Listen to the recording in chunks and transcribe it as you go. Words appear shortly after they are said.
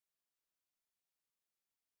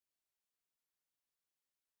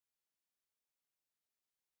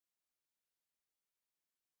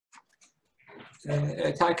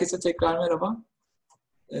Evet, herkese tekrar merhaba.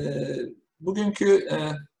 Bugünkü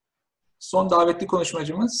son davetli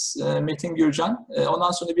konuşmacımız Metin Gürcan.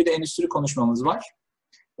 Ondan sonra bir de endüstri konuşmamız var.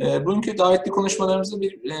 Bugünkü davetli konuşmalarımızı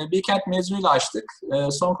bir Bilkent mezunuyla açtık.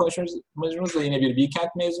 Son konuşmacımız da yine bir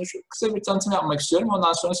Bilkent mezunu. Kısa bir tanıtım yapmak istiyorum.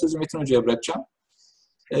 Ondan sonra sözü Metin Hoca'ya bırakacağım.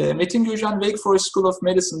 Metin Gürcan, Wake Forest School of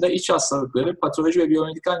Medicine'da iç hastalıkları, patoloji ve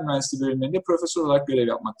biyomedikal mühendisliği bölümlerinde profesör olarak görev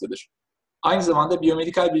yapmaktadır. Aynı zamanda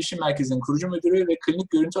Biyomedikal Bilişim Merkezi'nin kurucu müdürü ve klinik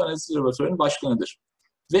görüntü analizi laboratuvarının başkanıdır.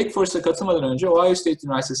 Wake Forest'a katılmadan önce Ohio State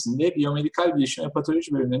Üniversitesi'nde Biyomedikal Bilişim ve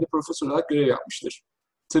Patoloji bölümlerinde profesör olarak görev yapmıştır.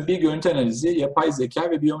 Tıbbi görüntü analizi, yapay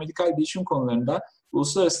zeka ve biyomedikal bilişim konularında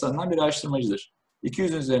uluslararası tanınan bir araştırmacıdır.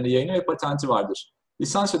 200'ün üzerinde yayını ve patenti vardır.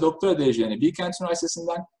 Lisans ve doktora derecelerini Bilkent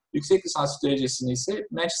Üniversitesi'nden, yüksek lisans derecesini ise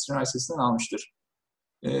Manchester Üniversitesi'nden almıştır.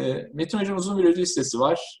 Metin Hoca'nın uzun bir ödül listesi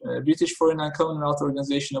var. British Foreign and Commonwealth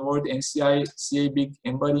Organization Award, NCI CA Big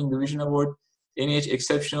Embodying Division Award, NIH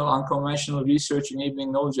Exceptional Unconventional Research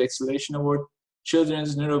Enabling Knowledge Acceleration Award,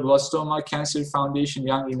 Children's Neuroblastoma Cancer Foundation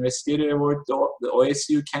Young Investigator Award, the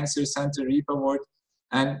OSU Cancer Center REAP Award,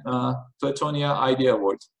 and Platonia Idea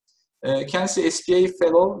Award. Kendisi SPA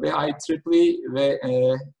Fellow ve IEEE ve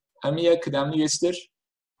AMIA kıdemli üyesidir.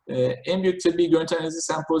 En büyük tıbbi görüntü analizi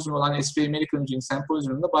sempozyumu olan SPA Medical Imaging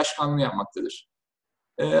Sempozyumunda başkanlığı yapmaktadır.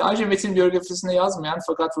 Ayrıca Metin biyografisinde yazmayan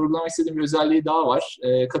fakat vurgulamak istediğim bir özelliği daha var.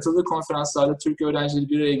 Katıldığı konferanslarda Türk öğrencileri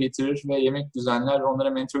bir araya getirir ve yemek düzenler ve onlara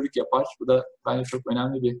mentörlük yapar. Bu da bence çok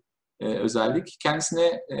önemli bir özellik.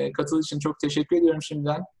 Kendisine katıldığı için çok teşekkür ediyorum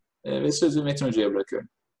şimdiden ve sözü Metin Hoca'ya bırakıyorum.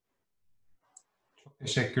 Çok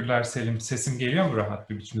teşekkürler Selim. Sesim geliyor mu rahat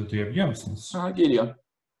bir biçimde, duyabiliyor musunuz? Ha, geliyor.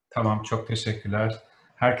 Tamam, çok teşekkürler.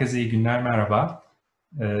 Herkese iyi günler, merhaba.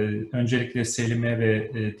 Öncelikle Selim'e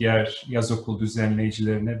ve diğer yaz okulu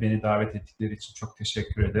düzenleyicilerine beni davet ettikleri için çok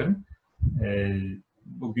teşekkür ederim.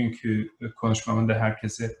 Bugünkü konuşmamın da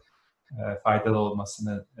herkese faydalı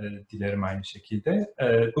olmasını dilerim aynı şekilde.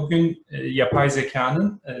 Bugün yapay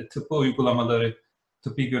zekanın tıbbi uygulamaları,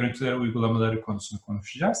 tıbbi görüntülere uygulamaları konusunu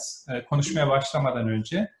konuşacağız. Konuşmaya başlamadan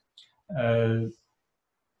önce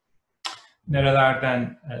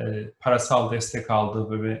nerelerden parasal destek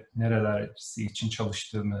aldığımı ve nerelersi için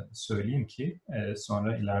çalıştığımı söyleyeyim ki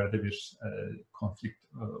sonra ileride bir konflikt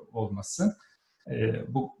olmasın.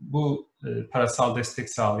 Bu parasal destek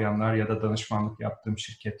sağlayanlar ya da danışmanlık yaptığım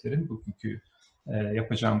şirketlerin bugünkü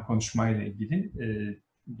yapacağım konuşmayla ilgili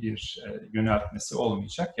bir yöneltmesi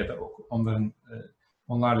olmayacak ya da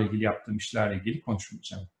onlarla ilgili yaptığım işlerle ilgili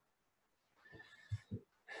konuşmayacağım.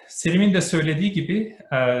 Selim'in de söylediği gibi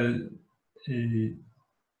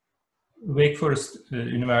Wake Forest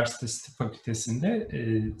Üniversitesi Tıp Fakültesi'nde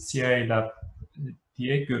CIA Lab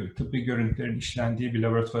diye tıbbi görüntülerin işlendiği bir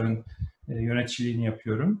laboratuvarın yöneticiliğini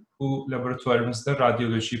yapıyorum. Bu laboratuvarımızda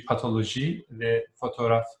radyoloji, patoloji ve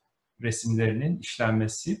fotoğraf resimlerinin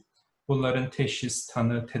işlenmesi, bunların teşhis,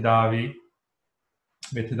 tanı, tedavi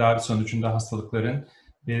ve tedavi sonucunda hastalıkların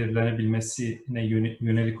belirlenebilmesine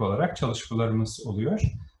yönelik olarak çalışmalarımız oluyor.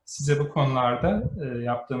 Size bu konularda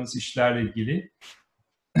yaptığımız işlerle ilgili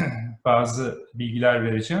bazı bilgiler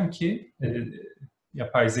vereceğim ki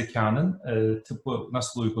yapay zekanın tıbbı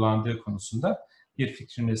nasıl uygulandığı konusunda bir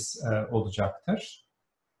fikriniz olacaktır.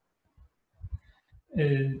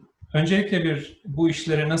 Öncelikle bu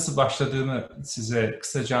işlere nasıl başladığımı size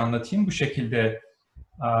kısaca anlatayım. Bu şekilde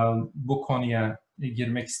bu konuya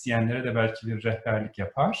girmek isteyenlere de belki bir rehberlik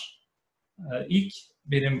yapar. İlk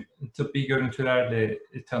benim tıbbi görüntülerle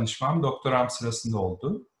tanışmam doktoram sırasında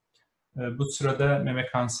oldu. Bu sırada meme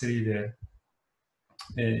kanseriyle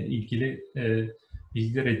ilgili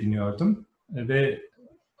bilgiler ediniyordum ve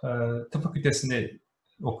tıp fakültesinde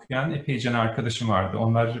okuyan epeyce arkadaşım vardı.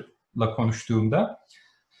 Onlarla konuştuğumda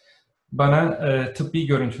bana tıbbi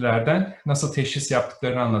görüntülerden nasıl teşhis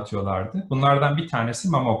yaptıklarını anlatıyorlardı. Bunlardan bir tanesi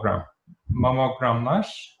mamogram.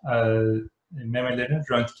 Mamogramlar memelerin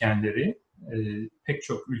röntgenleri. Pek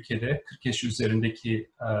çok ülkede 40 yaş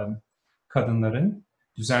üzerindeki kadınların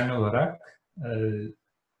düzenli olarak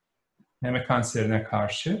meme kanserine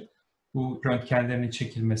karşı bu röntgenlerin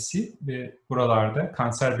çekilmesi ve buralarda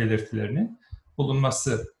kanser belirtilerinin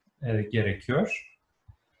bulunması gerekiyor.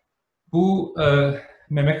 Bu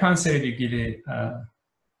meme kanseriyle ilgili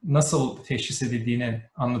nasıl teşhis edildiğini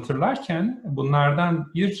anlatırlarken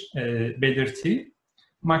bunlardan bir belirti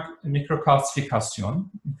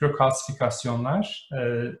mikrokalsifikasyon. Mikrokalsifikasyonlar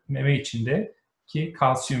meme içindeki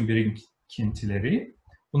kalsiyum birikintileri.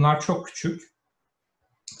 Bunlar çok küçük.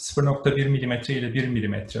 0,1 mm ile 1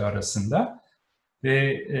 mm arasında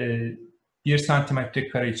ve 1 santimetre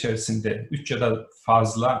kare içerisinde 3 ya da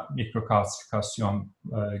fazla mikrokalsifikasyon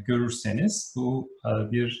görürseniz bu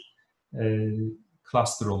bir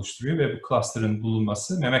cluster oluşturuyor ve bu cluster'ın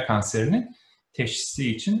bulunması meme kanserinin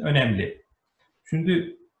teşhisi için önemli.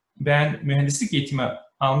 Şimdi ben mühendislik eğitimi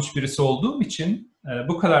almış birisi olduğum için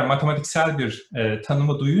bu kadar matematiksel bir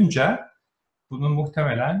tanımı duyunca bunun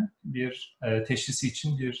muhtemelen bir teşhisi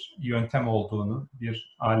için bir yöntem olduğunu,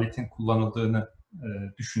 bir aletin kullanıldığını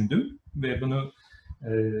düşündüm ve bunu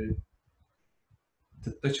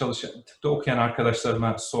tıpta okuyan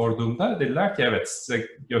arkadaşlarıma sorduğumda dediler ki evet, size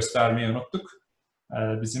göstermeyi unuttuk.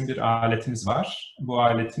 Bizim bir aletimiz var. Bu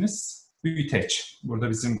aletimiz büyüteç. Burada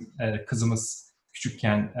bizim kızımız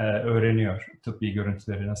küçükken öğreniyor tıbbi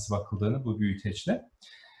görüntülere nasıl bakıldığını bu büyüteçle.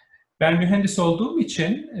 Ben mühendis olduğum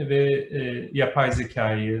için ve yapay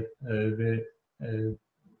zekayı ve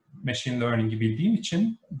machine learning'i bildiğim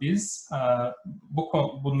için biz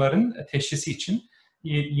bunların teşhisi için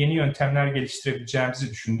yeni yöntemler geliştirebileceğimizi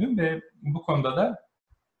düşündüm ve bu konuda da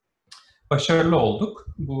başarılı olduk.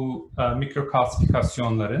 Bu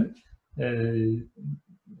mikrokalsifikasyonların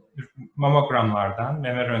mamogramlardan,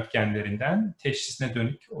 meme röntgenlerinden teşhisine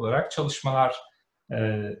dönük olarak çalışmalar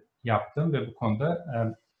yaptım ve bu konuda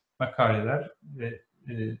makaleler ve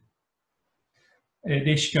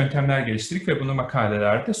değişik yöntemler geliştirdik ve bunu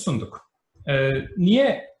makalelerde sunduk.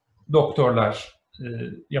 Niye doktorlar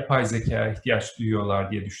yapay zekaya ihtiyaç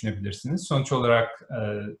duyuyorlar diye düşünebilirsiniz. Sonuç olarak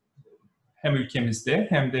hem ülkemizde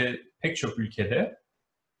hem de pek çok ülkede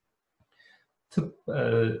tıp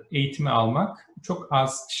eğitimi almak çok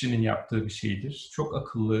az kişinin yaptığı bir şeydir. Çok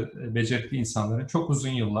akıllı, becerikli insanların çok uzun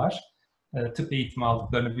yıllar tıp eğitimi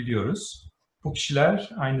aldıklarını biliyoruz. Bu kişiler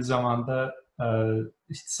aynı zamanda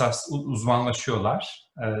ihtisas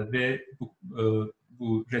uzmanlaşıyorlar ve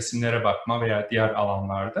bu resimlere bakma veya diğer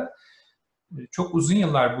alanlarda çok uzun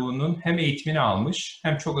yıllar bunun hem eğitimini almış,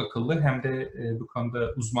 hem çok akıllı hem de bu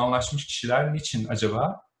konuda uzmanlaşmış kişiler niçin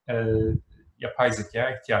acaba yapay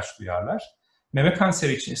zekaya ihtiyaç duyarlar? Meme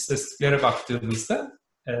kanseri için istatistiklere baktığımızda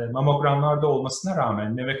mamogramlarda olmasına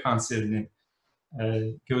rağmen meme kanserinin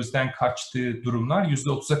gözden kaçtığı durumlar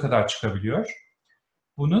 %30'a kadar çıkabiliyor.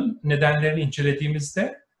 Bunun nedenlerini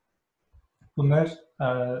incelediğimizde bunlar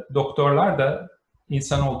doktorlar da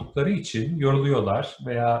insan oldukları için yoruluyorlar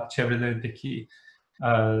veya çevrelerindeki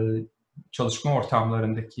çalışma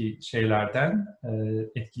ortamlarındaki şeylerden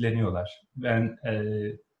etkileniyorlar. Ben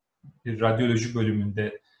bir radyoloji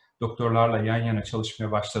bölümünde doktorlarla yan yana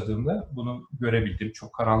çalışmaya başladığımda bunu görebildim.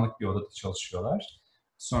 Çok karanlık bir odada çalışıyorlar.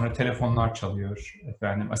 Sonra telefonlar çalıyor,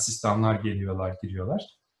 asistanlar geliyorlar, giriyorlar.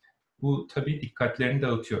 Bu tabii dikkatlerini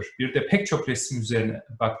dağıtıyor. Bir de pek çok resim üzerine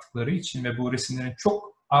baktıkları için ve bu resimlerin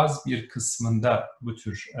çok az bir kısmında bu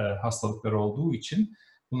tür hastalıklar olduğu için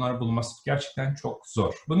bunları bulması gerçekten çok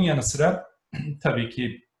zor. Bunun yanı sıra tabii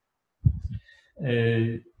ki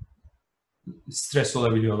stres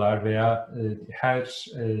olabiliyorlar veya her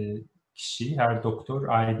kişi, her doktor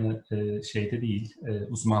aynı şeyde değil,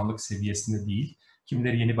 uzmanlık seviyesinde değil.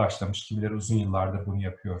 Kimileri yeni başlamış, kimileri uzun yıllardır bunu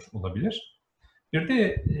yapıyor olabilir. Bir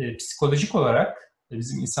de psikolojik olarak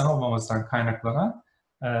bizim insan olmamızdan kaynaklanan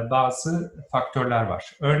bazı faktörler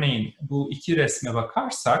var. Örneğin bu iki resme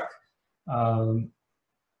bakarsak,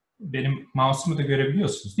 benim mouse'umu da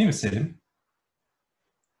görebiliyorsunuz değil mi Selim?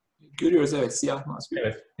 Görüyoruz, evet, siyah mouse.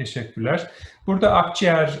 Evet, teşekkürler. Burada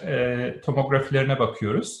akciğer tomografilerine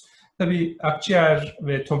bakıyoruz. Tabii akciğer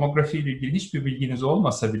ve tomografi ile ilgili hiçbir bilginiz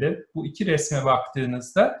olmasa bile bu iki resme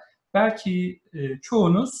baktığınızda belki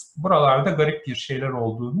çoğunuz buralarda garip bir şeyler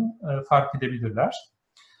olduğunu fark edebilirler.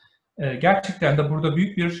 Gerçekten de burada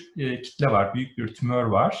büyük bir kitle var, büyük bir tümör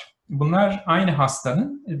var. Bunlar aynı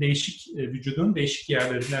hastanın vücudun değişik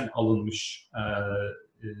yerlerinden alınmış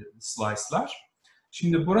slice'lar.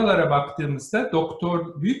 Şimdi buralara baktığımızda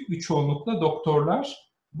büyük bir çoğunlukla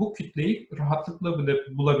doktorlar bu kütleyi rahatlıkla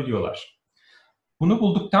bulabiliyorlar. Bunu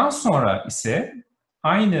bulduktan sonra ise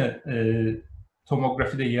aynı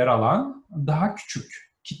tomografide yer alan daha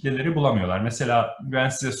küçük kitleleri bulamıyorlar. Mesela ben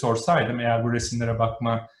size sorsaydım, eğer bu resimlere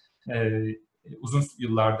bakma, uzun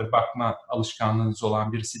yıllardır bakma alışkanlığınız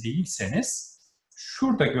olan birisi değilseniz,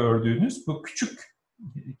 şurada gördüğünüz bu küçük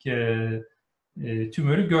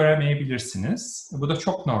tümörü göremeyebilirsiniz. Bu da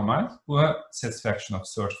çok normal. Buna satisfaction of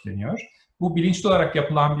search deniyor. Bu bilinçli olarak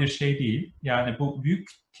yapılan bir şey değil. Yani bu büyük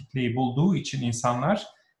kitleyi bulduğu için insanlar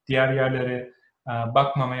diğer yerlere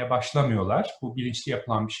bakmamaya başlamıyorlar. Bu bilinçli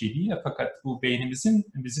yapılan bir şey değil. Fakat bu beynimizin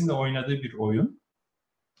bizimle oynadığı bir oyun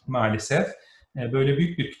maalesef. Böyle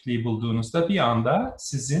büyük bir kitleyi bulduğunuzda bir anda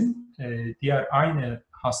sizin diğer aynı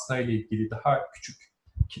hastayla ilgili daha küçük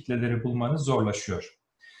kitleleri bulmanız zorlaşıyor.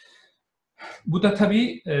 Bu da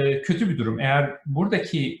tabii kötü bir durum. Eğer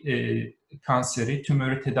buradaki kanseri,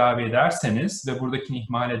 tümörü tedavi ederseniz ve buradakini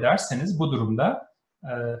ihmal ederseniz bu durumda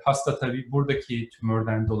hasta tabii buradaki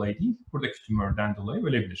tümörden dolayı değil, buradaki tümörden dolayı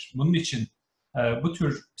ölebilir. Bunun için bu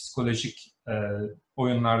tür psikolojik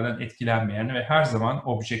oyunlardan etkilenmeyen ve her zaman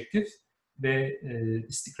objektif ve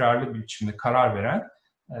istikrarlı bir biçimde karar veren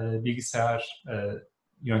bilgisayar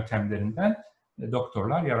yöntemlerinden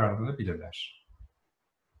doktorlar yararlanabilirler.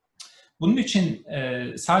 Bunun için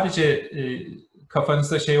sadece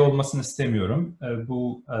kafanızda şey olmasını istemiyorum.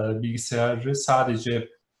 Bu bilgisayarı sadece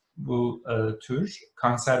bu tür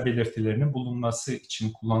kanser belirtilerinin bulunması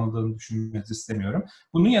için kullanıldığını düşünmenizi istemiyorum.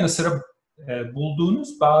 Bunun yanı sıra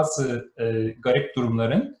bulduğunuz bazı garip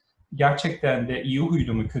durumların gerçekten de iyi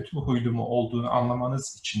huylu mu, kötü huylu mu olduğunu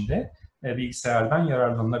anlamanız için de bilgisayardan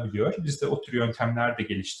yararlanılabiliyor. Biz de o tür yöntemler de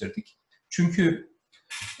geliştirdik. Çünkü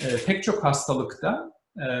pek çok hastalıkta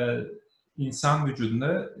insan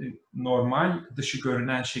vücudunda normal dışı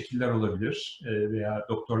görünen şekiller olabilir veya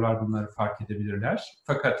doktorlar bunları fark edebilirler.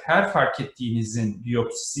 Fakat her fark ettiğinizin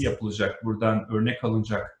biyopsisi yapılacak, buradan örnek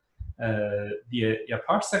alınacak diye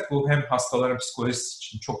yaparsak bu hem hastaların psikolojisi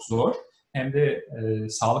için çok zor hem de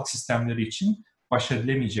sağlık sistemleri için baş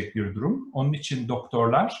edilemeyecek bir durum. Onun için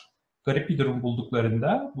doktorlar garip bir durum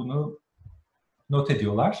bulduklarında bunu not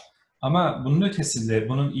ediyorlar. Ama bunun ötesinde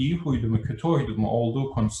bunun iyi huylu mu, kötü huylu mu olduğu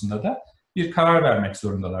konusunda da bir karar vermek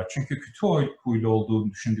zorundalar. Çünkü kötü huylu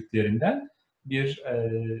olduğunu düşündüklerinden bir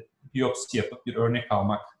biyopsi yapıp bir örnek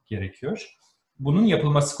almak gerekiyor. Bunun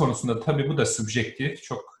yapılması konusunda tabii bu da subjektif,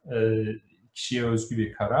 çok kişiye özgü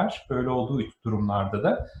bir karar. Böyle olduğu durumlarda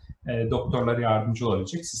da doktorlara yardımcı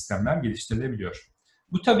olabilecek sistemler geliştirilebiliyor.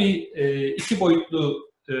 Bu tabii iki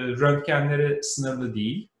boyutlu röntgenlere sınırlı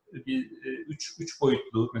değil. Üç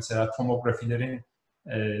boyutlu mesela tomografilerin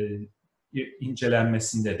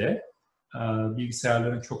incelenmesinde de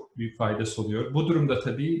bilgisayarların çok büyük faydası oluyor. Bu durumda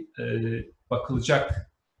tabii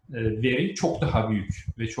bakılacak veri çok daha büyük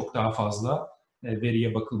ve çok daha fazla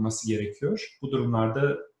veriye bakılması gerekiyor. Bu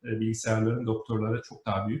durumlarda bilgisayarların doktorlara çok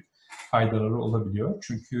daha büyük faydaları olabiliyor.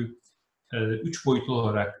 Çünkü 3 boyutlu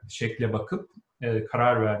olarak şekle bakıp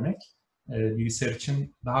karar vermek bilgisayar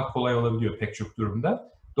için daha kolay olabiliyor pek çok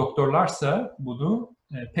durumda. Doktorlarsa bunu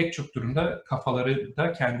pek çok durumda kafaları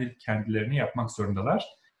da kendilerini yapmak zorundalar.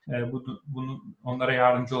 Bunu onlara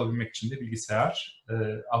yardımcı olabilmek için de bilgisayar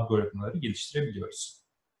algoritmaları geliştirebiliyoruz.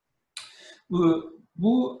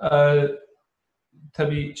 Bu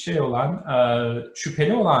tabii şey olan,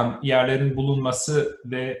 şüpheli olan yerlerin bulunması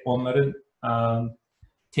ve onların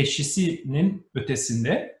teşhisinin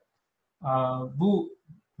ötesinde bu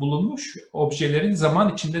bulunmuş objelerin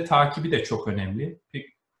zaman içinde takibi de çok önemli.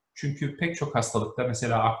 Çünkü pek çok hastalıkta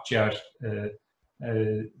mesela akciğer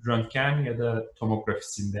röntgen ya da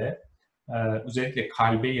tomografisinde özellikle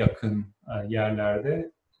kalbe yakın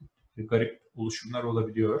yerlerde garip oluşumlar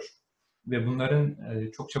olabiliyor. Ve bunların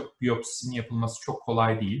çok çabuk biyopsisinin yapılması çok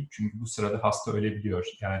kolay değil. Çünkü bu sırada hasta ölebiliyor.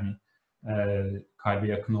 Yani kalbe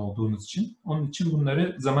yakın olduğunuz için. Onun için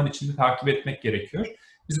bunları zaman içinde takip etmek gerekiyor.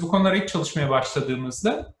 Biz bu konulara ilk çalışmaya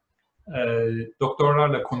başladığımızda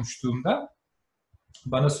doktorlarla konuştuğumda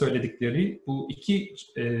bana söyledikleri bu iki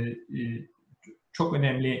çok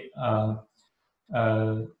önemli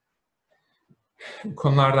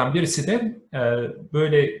konulardan birisi de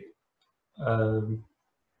böyle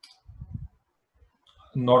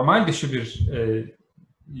normal dışı bir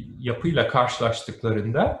yapıyla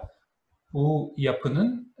karşılaştıklarında bu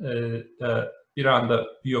yapının bir anda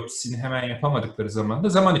biyopsisini hemen yapamadıkları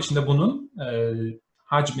zaman içinde bunun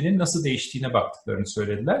hacminin nasıl değiştiğine baktıklarını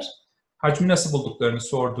söylediler. Hacmi nasıl bulduklarını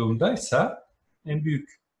sorduğumda ise en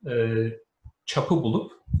büyük çapı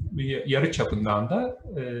bulup yarı çapından da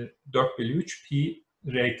 4/3 pi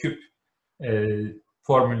r küp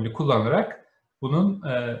formülünü kullanarak bunun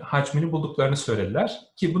hacmini bulduklarını söylediler.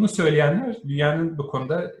 Ki bunu söyleyenler dünyanın bu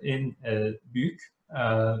konuda en büyük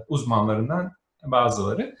uzmanlarından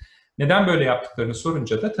bazıları. Neden böyle yaptıklarını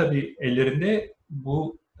sorunca da tabii ellerinde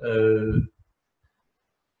bu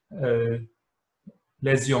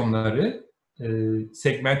lezyonları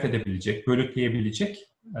segment edebilecek, bölükleyebilecek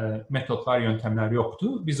metotlar, yöntemler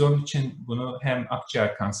yoktu. Biz onun için bunu hem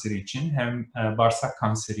akciğer kanseri için hem bağırsak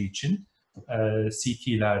kanseri için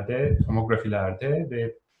CT'lerde, tomografilerde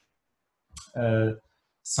ve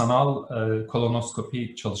sanal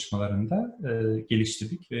kolonoskopi çalışmalarında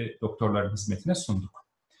geliştirdik ve doktorların hizmetine sunduk.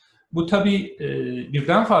 Bu tabii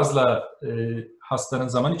birden fazla hastanın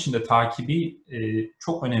zaman içinde takibi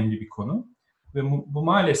çok önemli bir konu ve bu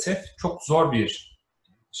maalesef çok zor bir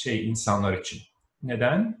şey insanlar için.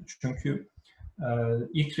 Neden? Çünkü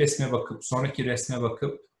ilk resme bakıp, sonraki resme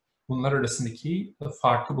bakıp bunlar arasındaki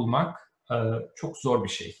farkı bulmak çok zor bir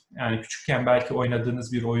şey. Yani küçükken belki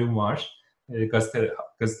oynadığınız bir oyun var.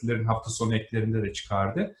 gazetelerin hafta sonu eklerinde de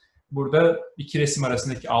çıkardı. Burada iki resim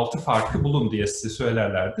arasındaki 6 farkı bulun diye size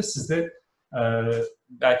söylerlerdi. Siz de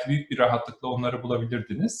belki büyük bir rahatlıkla onları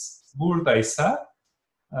bulabilirdiniz. Buradaysa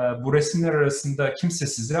bu resimler arasında kimse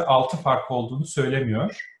size 6 fark olduğunu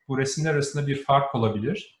söylemiyor. Bu resimler arasında bir fark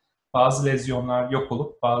olabilir. Bazı lezyonlar yok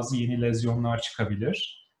olup bazı yeni lezyonlar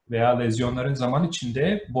çıkabilir. Veya lezyonların zaman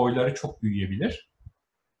içinde boyları çok büyüyebilir.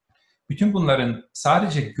 Bütün bunların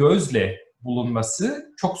sadece gözle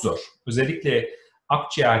bulunması çok zor. Özellikle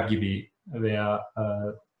akciğer gibi veya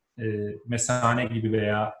mesane gibi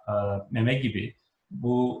veya meme gibi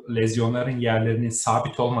bu lezyonların yerlerinin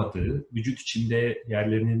sabit olmadığı, vücut içinde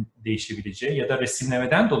yerlerinin değişebileceği ya da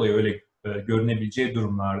resimlemeden dolayı öyle görünebileceği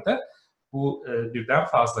durumlarda bu birden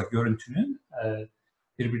fazla görüntünün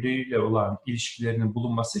birbirleriyle olan ilişkilerinin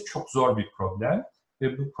bulunması çok zor bir problem.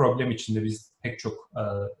 Ve bu problem içinde biz pek çok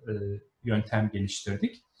yöntem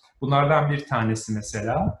geliştirdik. Bunlardan bir tanesi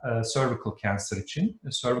mesela cervical cancer için.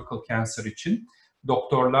 Cervical cancer için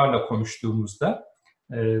doktorlarla konuştuğumuzda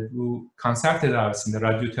bu kanser tedavisinde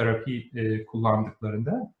radyoterapi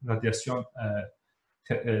kullandıklarında, radyasyon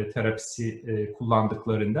terapisi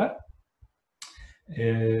kullandıklarında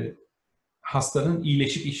hastanın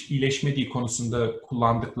iyileşip iyileşmediği konusunda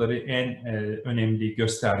kullandıkları en önemli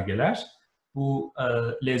göstergeler bu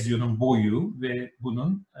lezyonun boyu ve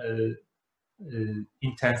bunun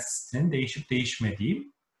intensitesinin değişip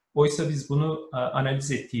değişmediği. Oysa biz bunu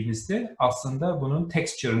analiz ettiğimizde aslında bunun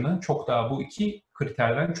texture'ının çok daha, bu iki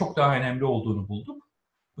kriterden çok daha önemli olduğunu bulduk.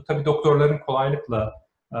 Bu tabii doktorların kolaylıkla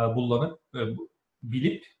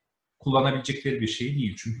bilip kullanabilecekleri bir şey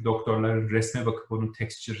değil. Çünkü doktorların resme bakıp onun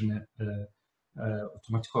texture'ını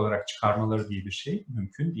otomatik olarak çıkarmaları diye bir şey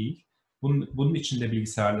mümkün değil. Bunun için de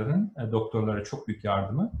bilgisayarların doktorlara çok büyük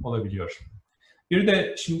yardımı olabiliyor. Bir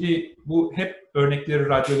de şimdi bu hep örnekleri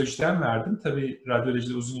radyolojiden verdim. Tabii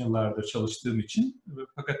radyolojide uzun yıllardır çalıştığım için.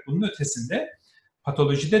 Fakat bunun ötesinde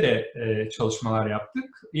patolojide de çalışmalar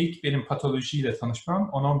yaptık. İlk benim patolojiyle tanışmam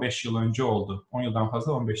 10-15 yıl önce oldu. 10 yıldan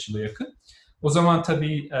fazla, 15 yıla yakın. O zaman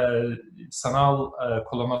tabii sanal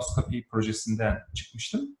kolonoskopi projesinden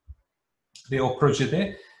çıkmıştım. Ve o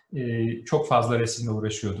projede çok fazla resimle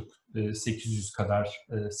uğraşıyorduk. 800 kadar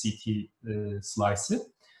CT slice'ı.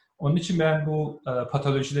 Onun için ben bu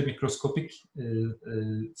patolojide mikroskopik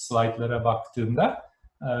slaytlara baktığımda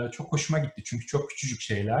çok hoşuma gitti. Çünkü çok küçücük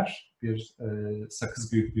şeyler, bir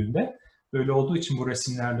sakız büyüklüğünde. Böyle olduğu için bu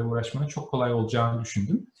resimlerle uğraşmanın çok kolay olacağını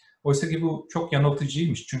düşündüm. Oysa ki bu çok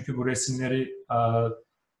yanıltıcıymış. Çünkü bu resimleri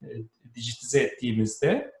dijitize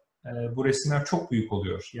ettiğimizde bu resimler çok büyük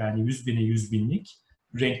oluyor. Yani 100 bine 100 binlik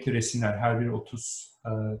renkli resimler, her biri 30-40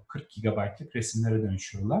 GB'lık resimlere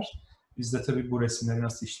dönüşüyorlar. Biz de tabii bu resimleri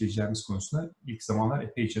nasıl işleyeceğimiz konusunda ilk zamanlar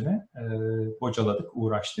epeyce bocaladık,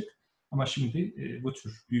 uğraştık. Ama şimdi bu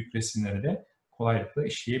tür büyük resimleri de kolaylıkla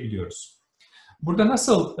işleyebiliyoruz. Burada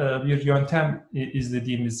nasıl bir yöntem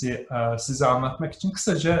izlediğimizi size anlatmak için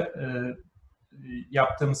kısaca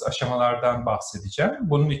yaptığımız aşamalardan bahsedeceğim.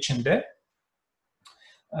 Bunun içinde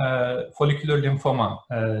foliküler linfoma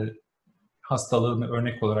hastalığını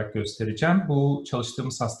örnek olarak göstereceğim. Bu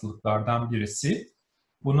çalıştığımız hastalıklardan birisi.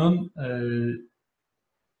 Bunun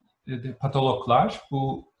patologlar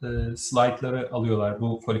bu slaytları alıyorlar,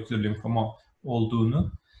 bu foliküler linfoma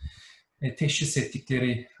olduğunu teşhis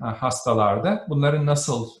ettikleri hastalarda bunların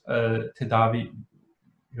nasıl tedavi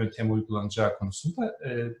yöntemi uygulanacağı konusunda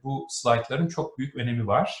bu slaytların çok büyük önemi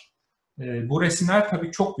var. Bu resimler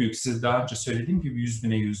tabii çok büyük, size daha önce söylediğim gibi 100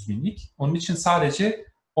 bine 100 binlik. Onun için sadece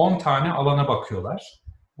 10 tane alana bakıyorlar.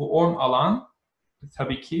 Bu 10 alan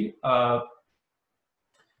tabii ki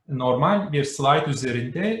normal bir slide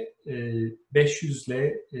üzerinde 500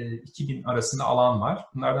 ile 2000 arasında alan var.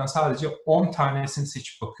 Bunlardan sadece 10 tanesini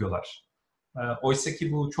seçip bakıyorlar. Oysa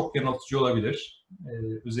ki bu çok yanıltıcı olabilir.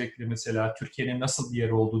 Özellikle mesela Türkiye'nin nasıl bir yer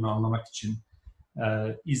olduğunu anlamak için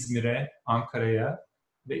İzmir'e, Ankara'ya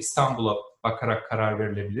ve İstanbul'a bakarak karar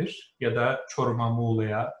verilebilir. Ya da Çorum'a,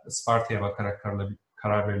 Muğla'ya, Isparta'ya bakarak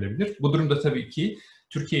karar verilebilir. Bu durumda tabii ki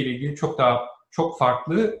Türkiye ile ilgili çok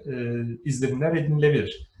farklı izlenimler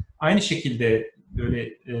edinilebilir. Aynı şekilde böyle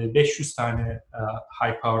 500 tane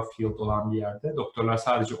high power field olan bir yerde doktorlar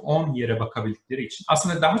sadece 10 yere bakabildikleri için,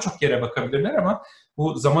 aslında daha çok yere bakabilirler ama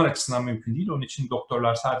bu zaman açısından mümkün değil. Onun için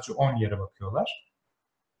doktorlar sadece 10 yere bakıyorlar.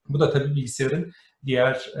 Bu da tabii bilgisayarın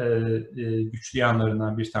diğer güçlü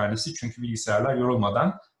yanlarından bir tanesi. Çünkü bilgisayarlar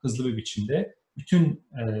yorulmadan hızlı bir biçimde bütün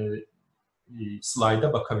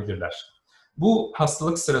slayda bakabilirler. Bu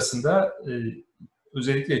hastalık sırasında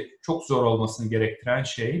özellikle çok zor olmasını gerektiren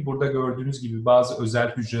şey, burada gördüğünüz gibi bazı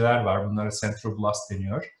özel hücreler var. Bunlara centroblast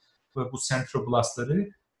deniyor. Ve bu centroblastları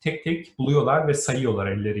tek tek buluyorlar ve sayıyorlar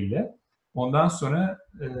elleriyle. Ondan sonra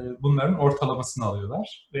bunların ortalamasını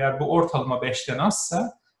alıyorlar. Eğer bu ortalama 5'ten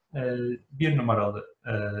azsa 1 numaralı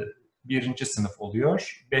birinci sınıf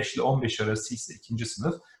oluyor. 5 ile 15 arası ise ikinci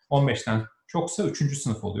sınıf. 15'ten çoksa üçüncü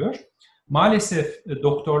sınıf oluyor. Maalesef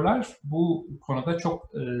doktorlar bu konuda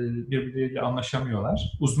çok birbirleriyle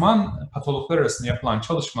anlaşamıyorlar. Uzman patologlar arasında yapılan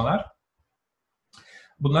çalışmalar,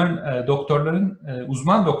 bunların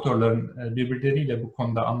uzman doktorların birbirleriyle bu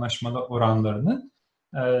konuda anlaşmalı oranlarını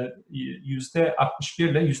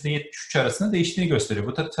 %61 ile %73 arasında değiştiğini gösteriyor.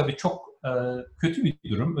 Bu da tabii çok kötü bir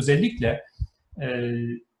durum. Özellikle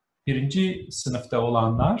birinci sınıfta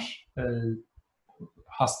olanlar,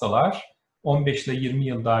 hastalar 15 ile 20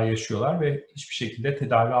 yıl daha yaşıyorlar ve hiçbir şekilde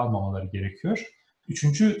tedavi almamaları gerekiyor.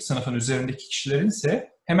 Üçüncü sınıfın üzerindeki kişilerin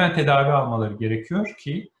ise hemen tedavi almaları gerekiyor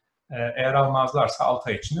ki eğer almazlarsa 6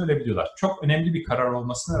 ay içinde ölebiliyorlar. Çok önemli bir karar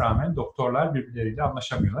olmasına rağmen doktorlar birbirleriyle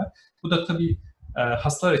anlaşamıyorlar. Bu da tabii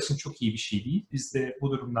hastalar için çok iyi bir şey değil. Biz de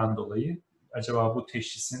bu durumdan dolayı acaba bu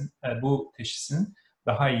teşhisin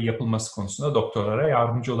daha iyi yapılması konusunda doktorlara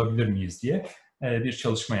yardımcı olabilir miyiz diye bir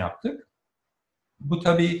çalışma yaptık. Bu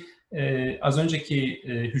tabii az önceki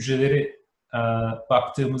hücreleri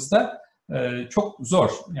baktığımızda çok zor.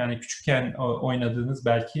 Yani küçükken oynadığınız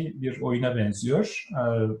belki bir oyuna benziyor.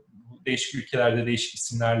 Değişik ülkelerde değişik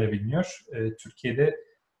isimlerle biliniyor. Türkiye'de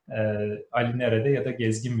Ali Nerede ya da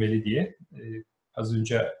Gezgin Veli diye az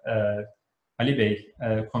önce Ali Bey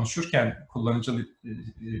konuşurken kullanıcı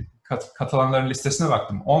katılanların listesine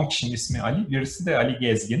baktım. 10 kişinin ismi Ali, birisi de Ali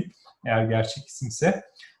Gezgin eğer gerçek isimse.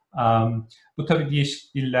 Bu tabii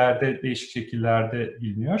değişik dillerde, değişik şekillerde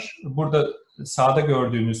biliniyor. Burada sağda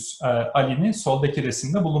gördüğünüz Ali'nin soldaki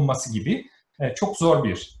resimde bulunması gibi çok zor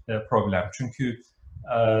bir problem. Çünkü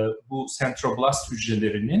bu sentroblast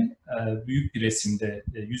hücrelerinin büyük bir resimde,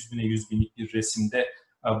 100 bine 100 binlik bir resimde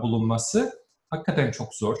bulunması hakikaten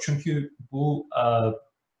çok zor. Çünkü bu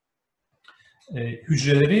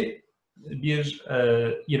hücreleri bir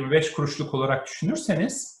 25 kuruşluk olarak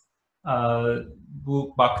düşünürseniz,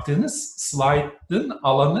 bu baktığınız slide'ın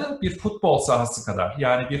alanı bir futbol sahası kadar.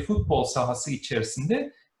 Yani bir futbol sahası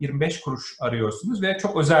içerisinde 25 kuruş arıyorsunuz ve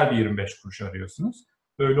çok özel bir 25 kuruş arıyorsunuz.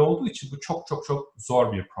 Böyle olduğu için bu çok çok çok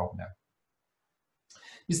zor bir problem.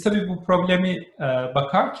 Biz tabii bu problemi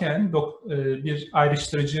bakarken bir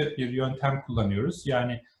ayrıştırıcı bir yöntem kullanıyoruz.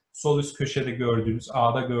 Yani sol üst köşede gördüğünüz,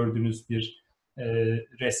 A'da gördüğünüz bir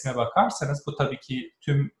resme bakarsanız bu tabii ki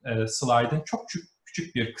tüm slide'ın çok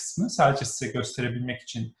küçük bir kısmı. Sadece size gösterebilmek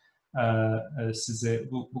için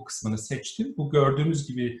size bu kısmını seçtim. Bu gördüğünüz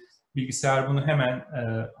gibi bilgisayar bunu hemen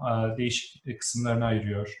değişik kısımlarına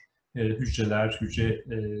ayırıyor. Hücreler, hücre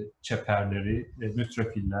çeperleri,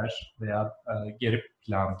 nötrofiller veya geri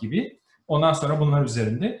plan gibi. Ondan sonra bunlar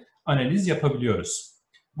üzerinde analiz yapabiliyoruz.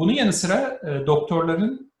 Bunun yanı sıra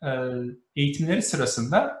doktorların eğitimleri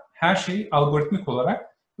sırasında her şey algoritmik olarak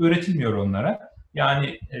öğretilmiyor onlara.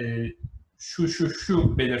 Yani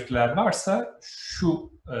şu belirtiler varsa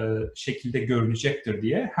şu şekilde görünecektir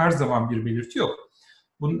diye her zaman bir belirti yok.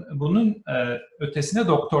 Bunun ötesine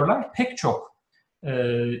doktorlar pek çok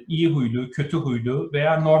iyi huylu, kötü huylu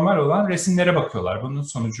veya normal olan resimlere bakıyorlar. Bunun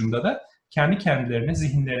sonucunda da kendi kendilerine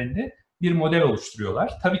zihinlerinde bir model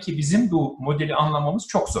oluşturuyorlar. Tabii ki bizim bu modeli anlamamız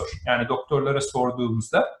çok zor. Yani doktorlara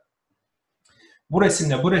sorduğumuzda bu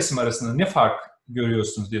resimle bu resim arasında ne fark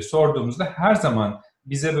görüyorsunuz diye sorduğumuzda her zaman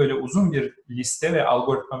bize böyle uzun bir liste ve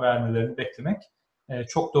algoritma vermelerini beklemek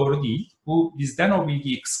çok doğru değil. Bu bizden o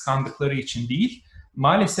bilgiyi kıskandıkları için değil,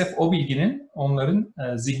 maalesef o bilginin onların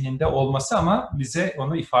zihninde olması ama bize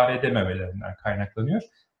onu ifade edememelerinden kaynaklanıyor.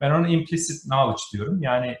 Ben ona implicit knowledge diyorum.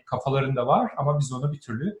 Yani kafalarında var ama biz onu bir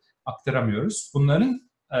türlü aktaramıyoruz.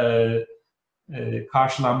 Bunların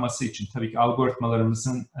karşılanması için tabii ki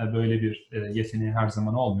algoritmalarımızın böyle bir yeteneği her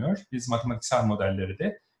zaman olmuyor. Biz matematiksel modelleri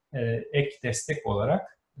de ek destek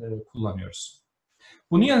olarak kullanıyoruz.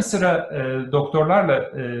 Bunun yanı sıra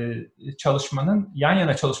doktorlarla yan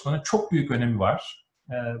yana çalışmanın çok büyük önemi var.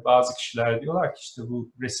 Bazı kişiler diyorlar ki işte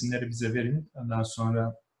bu resimleri bize verin, ondan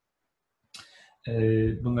sonra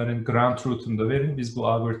bunların ground truth'unu da verin, biz bu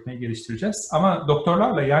algoritmayı geliştireceğiz. Ama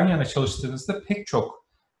doktorlarla yan yana çalıştığınızda pek çok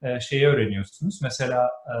şeyi öğreniyorsunuz. Mesela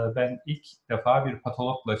ben ilk defa bir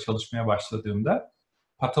patologla çalışmaya başladığımda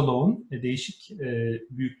patoloğun değişik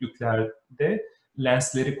büyüklüklerde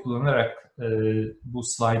lensleri kullanarak bu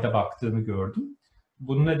slide'a baktığını gördüm.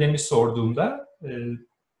 Bunun nedenini sorduğumda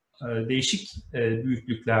değişik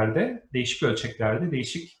büyüklüklerde, değişik ölçeklerde,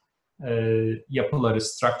 değişik yapıları,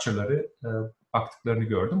 structure'ları baktıklarını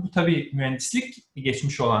gördüm. Bu tabii mühendislik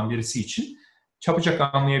geçmiş olan birisi için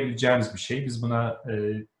çabucak anlayabileceğimiz bir şey. Biz buna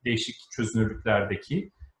değişik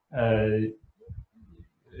çözünürlüklerdeki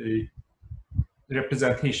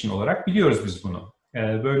representation olarak biliyoruz biz bunu.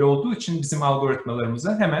 Böyle olduğu için bizim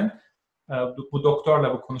algoritmalarımıza hemen bu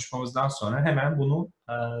doktorla bu konuşmamızdan sonra hemen bunu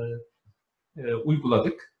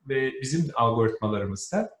uyguladık ve bizim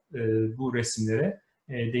algoritmalarımızda bu resimlere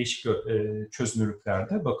değişik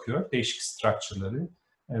çözünürlüklerde bakıyor. Değişik structure'ları,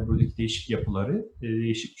 buradaki değişik yapıları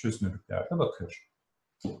değişik çözünürlüklerde bakıyor.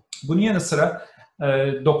 Bunun yanı sıra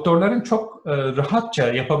doktorların çok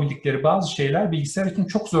rahatça yapabildikleri bazı şeyler bilgisayar için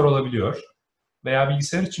çok zor olabiliyor. Veya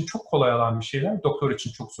bilgisayar için çok kolay olan bir şeyler doktor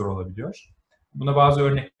için çok zor olabiliyor. Buna bazı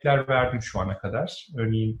örnekler verdim şu ana kadar.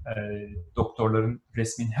 Örneğin doktorların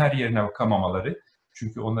resmin her yerine bakamamaları.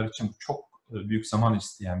 Çünkü onlar için bu çok büyük zaman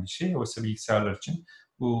isteyen bir şey. Oysa bilgisayarlar için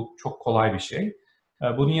bu çok kolay bir şey.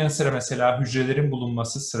 Bunun yanı sıra mesela hücrelerin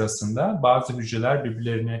bulunması sırasında bazı hücreler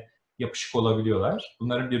birbirlerine yapışık olabiliyorlar.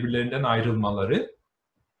 Bunların birbirlerinden ayrılmaları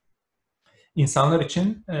İnsanlar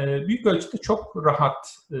için büyük ölçüde çok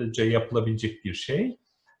rahatça yapılabilecek bir şey.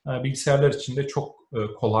 Bilgisayarlar için de çok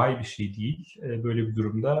kolay bir şey değil. Böyle bir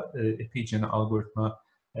durumda epeyce algoritma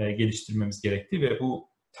geliştirmemiz gerekti ve bu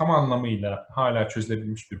tam anlamıyla hala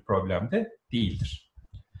çözülebilmiş bir problem de değildir.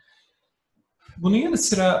 Bunun yanı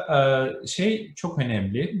sıra şey çok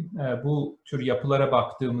önemli. Bu tür yapılara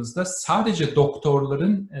baktığımızda sadece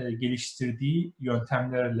doktorların geliştirdiği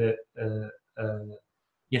yöntemlerle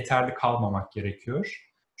yeterli kalmamak gerekiyor.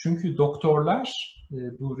 Çünkü doktorlar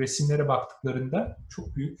bu resimlere baktıklarında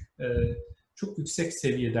çok yüksek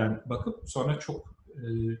seviyeden bakıp sonra çok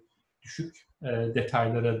düşük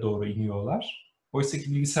detaylara doğru iniyorlar. Oysa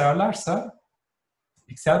ki bilgisayarlarsa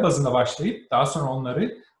piksel bazında başlayıp daha sonra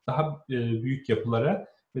onları daha büyük yapılara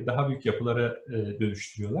ve daha büyük yapılara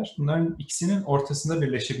dönüştürüyorlar. Bunların ikisinin ortasında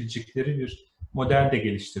birleşebilecekleri bir model de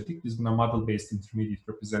geliştirdik. Biz buna Model Based Intermediate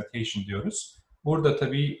Representation diyoruz. Burada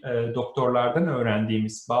tabii doktorlardan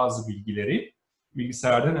öğrendiğimiz bazı bilgileri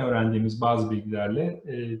bilgisayardan öğrendiğimiz bazı bilgilerle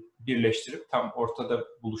birleştirip tam ortada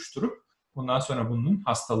buluşturup bundan sonra bunun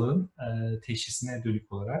hastalığın teşhisine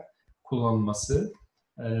dönük olarak kullanılmasını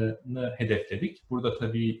hedefledik. Burada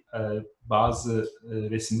tabii bazı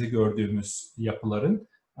resimde gördüğümüz yapıların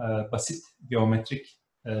basit geometrik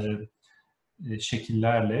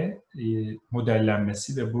şekillerle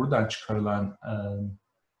modellenmesi ve buradan çıkarılan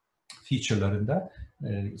feature'larında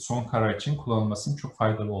son karar için kullanılmasının çok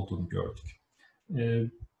faydalı olduğunu gördük.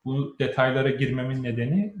 Bu detaylara girmemin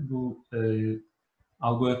nedeni bu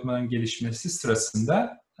algoritmanın gelişmesi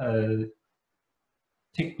sırasında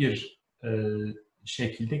tek bir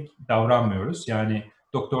şekilde davranmıyoruz. Yani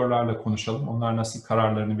doktorlarla konuşalım, onlar nasıl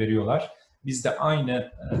kararlarını veriyorlar. Biz de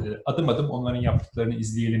aynı adım adım onların yaptıklarını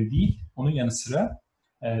izleyelim değil. Onun yanı sıra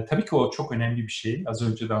tabii ki o çok önemli bir şey. Az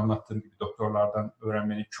önce de anlattığım gibi doktorlardan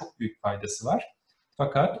öğrenmenin çok büyük faydası var.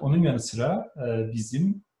 Fakat onun yanı sıra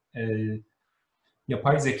bizim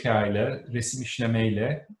yapay zeka ile, resim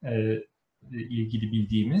işlemeyle ilgili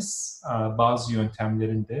bildiğimiz bazı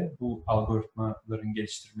yöntemlerin de bu algoritmaların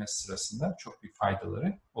geliştirilmesi sırasında çok büyük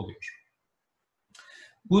faydaları oluyor.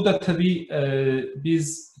 Bu da tabii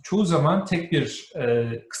biz çoğu zaman tek bir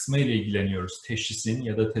kısmı ile ilgileniyoruz, teşhisin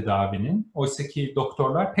ya da tedavinin. Oysa ki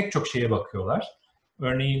doktorlar pek çok şeye bakıyorlar.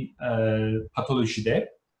 Örneğin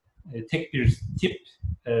patolojide tek bir tip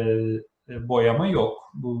boyama yok.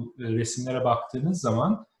 Bu resimlere baktığınız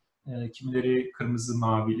zaman kimileri kırmızı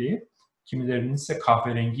mavili, kimilerinin ise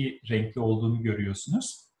kahverengi renkli olduğunu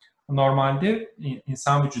görüyorsunuz. Normalde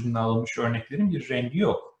insan vücuduna alınmış örneklerin bir rengi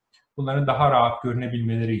yok. Bunların daha rahat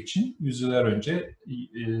görünebilmeleri için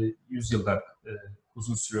yüzyıldan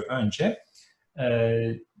uzun süre önce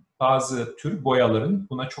bazı tür boyaların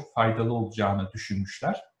buna çok faydalı olacağını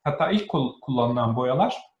düşünmüşler. Hatta ilk kullanılan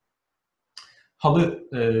boyalar halı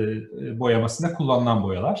boyamasında kullanılan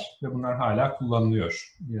boyalar ve bunlar hala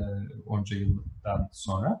kullanılıyor onca yıldan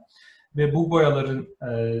sonra. Ve bu boyaların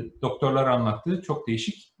doktorlar anlattığı çok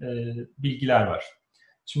değişik bilgiler var.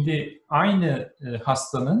 Şimdi aynı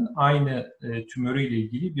hastanın aynı tümörüyle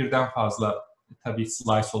ilgili birden fazla tabii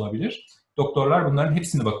slice olabilir. Doktorlar bunların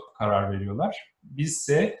hepsine bakıp karar veriyorlar. Biz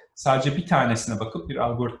ise sadece bir tanesine bakıp bir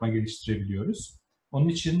algoritma geliştirebiliyoruz. Onun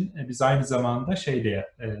için biz aynı zamanda şey de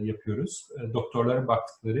yapıyoruz. Doktorların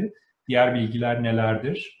baktıkları diğer bilgiler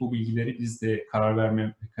nelerdir? Bu bilgileri biz de karar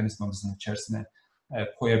verme mekanizmamızın içerisine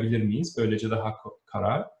koyabilir miyiz? Böylece daha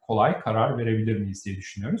kolay karar verebilir miyiz diye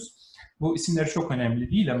düşünüyoruz. Bu isimler çok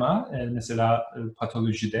önemli değil ama mesela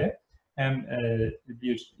patolojide hem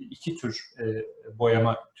iki tür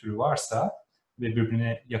boyama türü varsa ve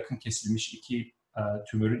birbirine yakın kesilmiş iki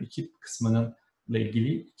tümörün iki kısmının ile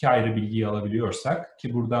ilgili iki ayrı bilgiyi alabiliyorsak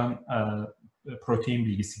ki buradan protein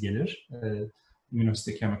bilgisi gelir.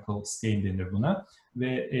 immunohistochemical stain denir buna.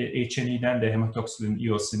 Ve H&E'den de hematoksilin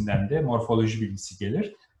eosinden de morfoloji bilgisi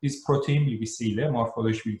gelir. Biz protein bilgisiyle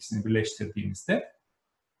morfoloji bilgisini birleştirdiğimizde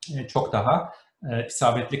çok daha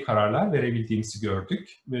isabetli kararlar verebildiğimizi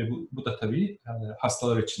gördük. Ve bu da tabii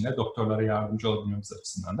hastalar için de doktorlara yardımcı olabilmemiz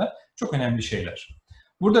açısından da çok önemli şeyler.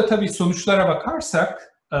 Burada tabii sonuçlara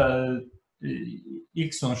bakarsak,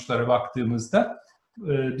 ilk sonuçlara baktığımızda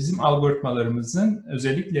bizim algoritmalarımızın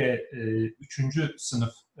özellikle 3.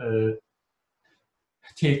 sınıf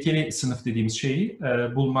tehlikeli sınıf dediğimiz şeyi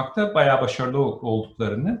bulmakta bayağı başarılı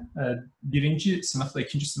olduklarını, 1. sınıfla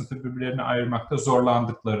 2. sınıfı birbirlerine ayırmakta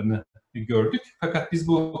zorlandıklarını gördük. Fakat biz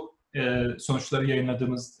bu sonuçları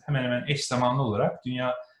yayınladığımız hemen hemen eş zamanlı olarak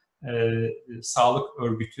Dünya Sağlık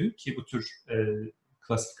Örgütü, ki bu tür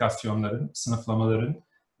klasifikasyonların, sınıflamaların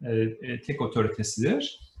tek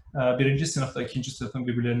otoritesidir, 1. sınıfla 2. sınıfın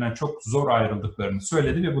birbirlerinden çok zor ayrıldıklarını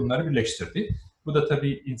söyledi ve bunları birleştirdi. Bu da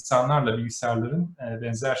tabii insanlarla bilgisayarların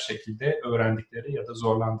benzer şekilde öğrendikleri ya da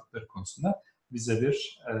zorlandıkları konusunda bize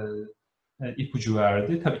bir ipucu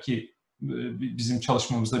verdi. Tabii ki bizim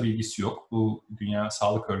çalışmamızda bilgisi yok. Bu Dünya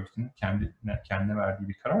Sağlık Örgütü'nün kendine verdiği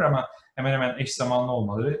bir karar ama hemen hemen eş zamanlı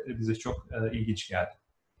olmaları bize çok ilginç geldi.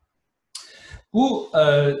 Bu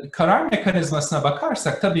karar mekanizmasına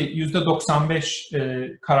bakarsak tabii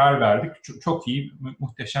 %95 karar verdik. Çok iyi,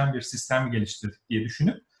 muhteşem bir sistem geliştirdik diye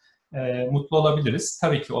düşünüp mutlu olabiliriz.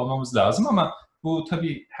 Tabii ki olmamız lazım ama bu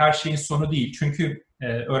tabii her şeyin sonu değil. Çünkü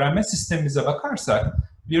öğrenme sistemimize bakarsak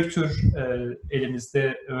bir tür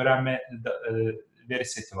elimizde öğrenme veri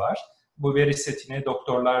seti var. Bu veri setini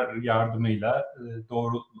doktorlar yardımıyla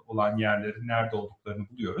doğru olan yerlerin nerede olduklarını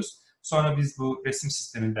buluyoruz. Sonra biz bu resim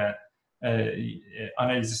sisteminden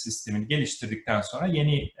analiz sistemini geliştirdikten sonra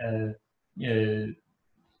yeni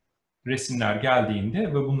resimler geldiğinde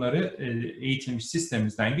ve bunları eğitilmiş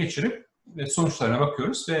sistemimizden geçirip sonuçlarına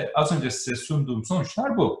bakıyoruz ve az önce size sunduğum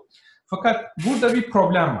sonuçlar bu. Fakat burada bir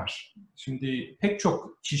problem var. Şimdi pek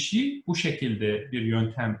çok kişi bu şekilde bir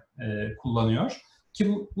yöntem kullanıyor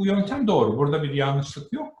ki bu yöntem doğru. Burada bir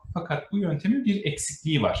yanlışlık yok. Fakat bu yöntemin bir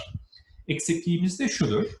eksikliği var. Eksikliğimiz de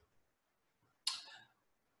şudur.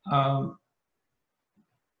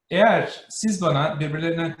 Eğer siz bana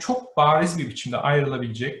birbirlerinden çok bariz bir biçimde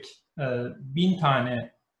ayrılabilecek 1000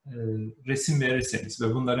 tane resim verirseniz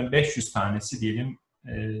ve bunların 500 tanesi diyelim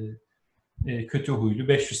kötü huylu,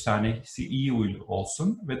 500 tanesi iyi huylu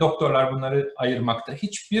olsun ve doktorlar bunları ayırmakta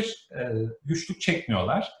hiçbir güçlük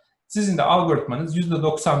çekmiyorlar. Sizin de algoritmanız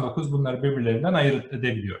 %99 bunları birbirlerinden ayırt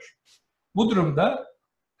edebiliyor. Bu durumda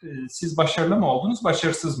siz başarılı mı oldunuz,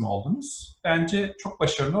 başarısız mı oldunuz? Bence çok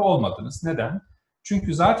başarılı olmadınız. Neden?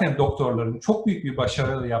 Çünkü zaten doktorların çok büyük bir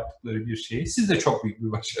başarıyla yaptıkları bir şeyi siz de çok büyük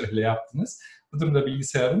bir başarıyla yaptınız. Bu durumda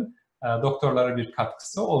bilgisayarın doktorlara bir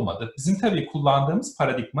katkısı olmadı. Bizim tabii kullandığımız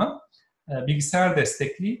paradigma bilgisayar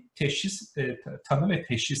destekli teşhis, tanı ve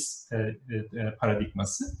teşhis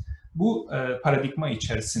paradigması. Bu paradigma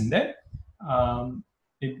içerisinde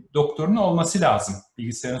doktorun olması lazım.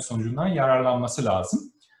 Bilgisayarın sonucundan yararlanması lazım.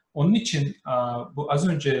 Onun için bu az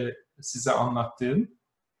önce size anlattığım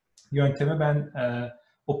yönteme ben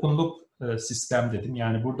open loop sistem dedim.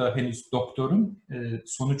 Yani burada henüz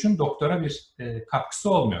sonucun doktora bir katkısı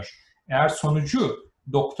olmuyor. Eğer sonucu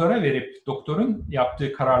doktora verip doktorun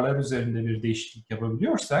yaptığı kararlar üzerinde bir değişiklik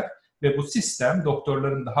yapabiliyorsak ve bu sistem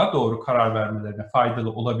doktorların daha doğru karar vermelerine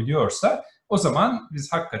faydalı olabiliyorsa o zaman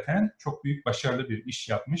biz hakikaten çok büyük başarılı bir iş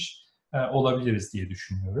yapmış olabiliriz diye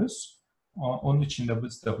düşünüyoruz. Onun için de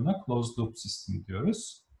biz de buna closed loop system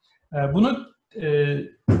diyoruz. Bunun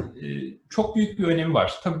çok büyük bir önemi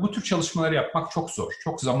var. Tabii bu tür çalışmaları yapmak çok zor.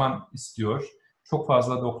 Çok zaman istiyor. Çok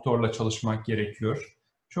fazla doktorla çalışmak gerekiyor.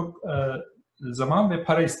 Çok zaman ve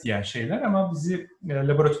para isteyen şeyler ama bizi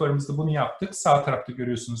laboratuvarımızda bunu yaptık. Sağ tarafta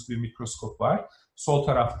görüyorsunuz bir mikroskop var. Sol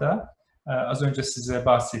tarafta az önce size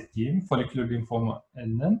bahsettiğim folikülür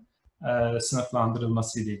linfomanın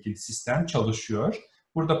sınıflandırılması ile ilgili sistem çalışıyor.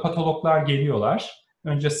 Burada patologlar geliyorlar.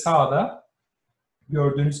 Önce sağda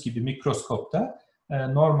gördüğünüz gibi mikroskopta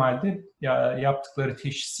normalde yaptıkları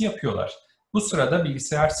teşhisi yapıyorlar. Bu sırada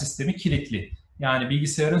bilgisayar sistemi kilitli. Yani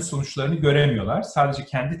bilgisayarın sonuçlarını göremiyorlar. Sadece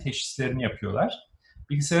kendi teşhislerini yapıyorlar.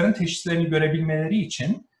 Bilgisayarın teşhislerini görebilmeleri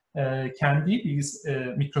için kendi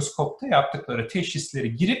mikroskopta yaptıkları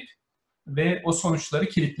teşhisleri girip ve o sonuçları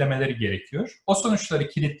kilitlemeleri gerekiyor. O sonuçları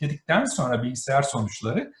kilitledikten sonra bilgisayar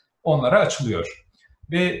sonuçları onlara açılıyor.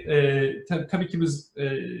 Ve tabii ki biz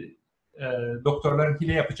doktorların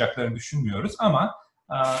hile yapacaklarını düşünmüyoruz ama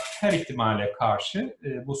her ihtimale karşı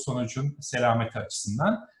bu sonucun selameti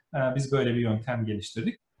açısından biz böyle bir yöntem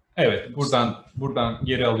geliştirdik. Evet, buradan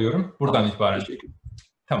geri alıyorum. Buradan itibaren.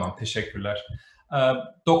 Tamam, teşekkürler.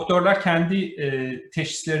 Doktorlar kendi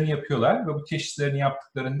teşhislerini yapıyorlar ve bu teşhislerini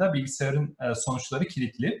yaptıklarında bilgisayarın sonuçları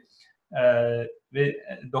kilitli. Ve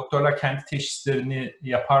doktorlar kendi teşhislerini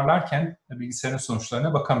yaparlarken bilgisayarın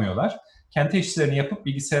sonuçlarına bakamıyorlar. Kendi teşhislerini yapıp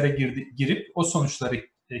bilgisayara girip o sonuçları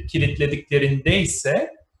kilitlediklerinde ise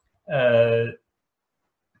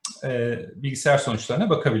bilgisayar sonuçlarına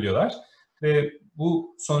bakabiliyorlar. Ve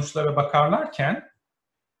bu sonuçlara bakarlarken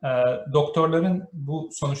doktorların bu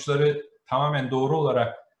sonuçları tamamen doğru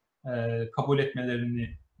olarak kabul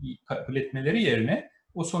etmeleri yerine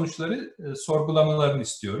o sonuçları sorgulamalarını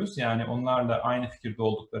istiyoruz. Yani onlarla aynı fikirde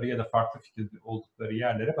oldukları ya da farklı fikirde oldukları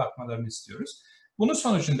yerlere bakmalarını istiyoruz. Bunun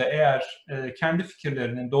sonucunda eğer kendi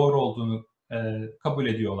fikirlerinin doğru olduğunu kabul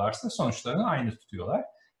ediyorlarsa sonuçlarını aynı tutuyorlar.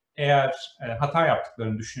 Eğer hata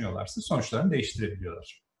yaptıklarını düşünüyorlarsa sonuçlarını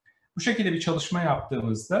değiştirebiliyorlar. Bu şekilde bir çalışma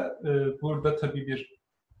yaptığımızda burada tabii bir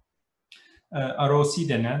ROC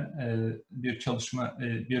denen bir çalışma,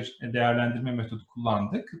 bir değerlendirme metodu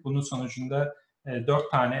kullandık. Bunun sonucunda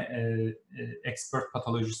 4 tane expert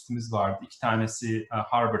patolojistimiz vardı. 2 tanesi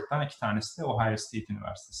Harvard'dan, 2 tanesi de Ohio State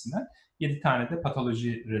Üniversitesi'nden. 7 tane de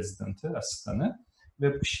patoloji rezidenti, asistanı.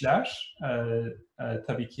 Ve bu kişiler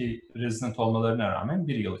tabii ki rezident olmalarına rağmen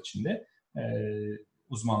 1 yıl içinde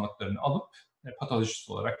uzmanlıklarını alıp patolojist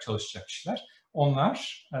olarak çalışacak kişiler.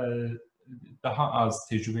 Onlar daha az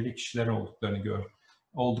tecrübeli kişiler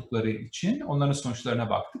oldukları için onların sonuçlarına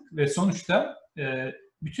baktık ve sonuçta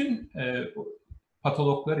bütün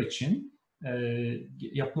patologlar için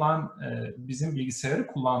yapılan bizim bilgisayarı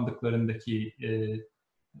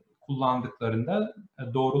kullandıklarında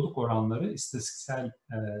doğruluk oranları istatistiksel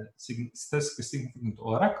significant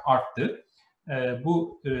olarak arttı.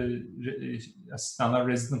 Bu asistanlar,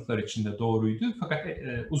 residentler için de doğruydu fakat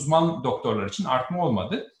uzman doktorlar için artma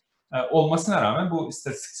olmadı. Olmasına rağmen bu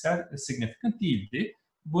istatistiksel significant değildi.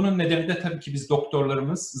 Bunun nedeni de tabii ki biz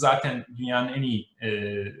doktorlarımız zaten dünyanın en iyi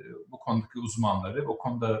bu konudaki uzmanları, o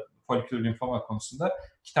konuda foliküler linfoma konusunda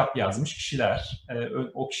kitap yazmış kişiler.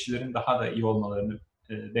 O kişilerin daha da iyi olmalarını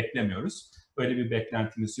beklemiyoruz. Böyle bir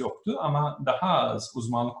beklentimiz yoktu ama daha az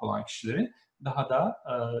uzmanlık olan kişilerin daha da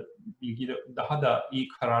bilgili, daha da iyi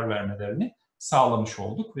karar vermelerini sağlamış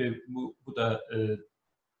olduk ve bu da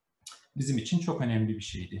bizim için çok önemli bir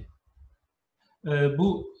şeydi.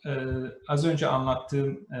 Bu az önce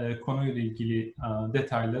anlattığım konuyla ilgili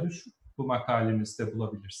detayları bu makalemizde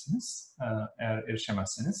bulabilirsiniz. Eğer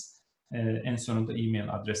erişemezseniz en sonunda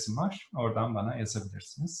e-mail adresim var. Oradan bana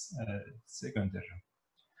yazabilirsiniz. Size gönderirim.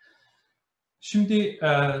 Şimdi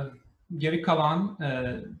geri kalan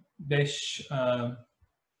 5-6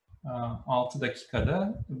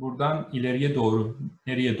 dakikada buradan ileriye doğru,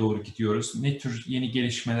 nereye doğru gidiyoruz, ne tür yeni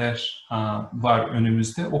gelişmeler var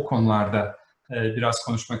önümüzde, o konularda biraz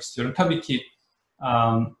konuşmak istiyorum. Tabii ki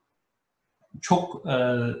çok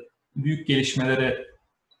büyük gelişmelere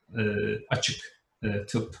açık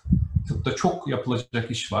tıp. Tıpta çok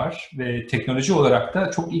yapılacak iş var ve teknoloji olarak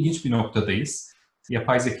da çok ilginç bir noktadayız.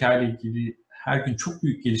 Yapay zeka ile ilgili her gün çok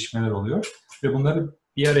büyük gelişmeler oluyor ve bunları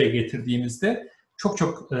bir araya getirdiğimizde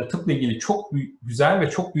çok tıpla ilgili çok güzel ve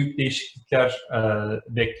çok büyük değişiklikler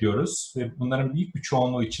bekliyoruz ve bunların büyük bir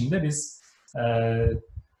çoğunluğu içinde biz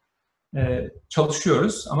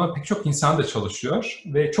çalışıyoruz ama pek çok insan da çalışıyor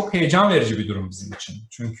ve çok heyecan verici bir durum bizim için.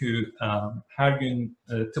 Çünkü her gün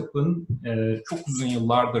tıbbın çok uzun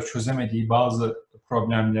yıllardır çözemediği bazı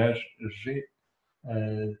problemleri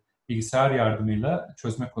bilgisayar yardımıyla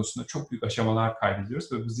çözme konusunda çok büyük aşamalar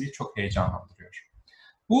kaydediyoruz ve bizi çok heyecanlandırıyor.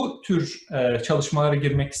 Bu tür çalışmalara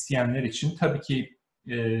girmek isteyenler için tabii ki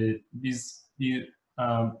biz bir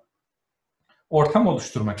ortam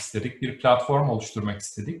oluşturmak istedik, bir platform oluşturmak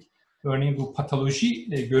istedik. Örneğin bu patoloji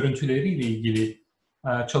görüntüleriyle ilgili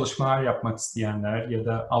çalışmalar yapmak isteyenler ya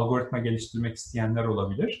da algoritma geliştirmek isteyenler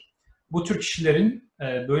olabilir. Bu tür kişilerin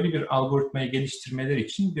böyle bir algoritmayı geliştirmeleri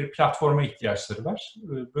için bir platforma ihtiyaçları var.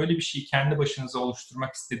 Böyle bir şeyi kendi başınıza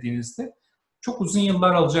oluşturmak istediğinizde çok uzun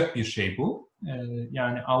yıllar alacak bir şey bu.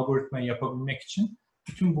 Yani algoritmayı yapabilmek için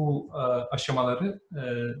bütün bu aşamaları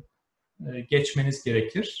geçmeniz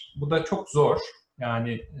gerekir. Bu da çok zor.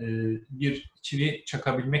 Yani bir çivi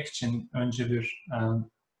çakabilmek için önce bir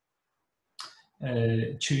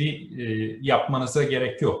çivi yapmanıza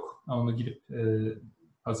gerek yok. Onu gidip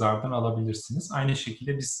pazardan alabilirsiniz. Aynı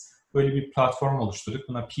şekilde biz böyle bir platform oluşturduk.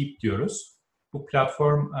 Buna PEEP diyoruz. Bu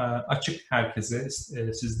platform açık herkese.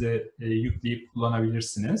 Siz de yükleyip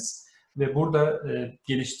kullanabilirsiniz. Ve burada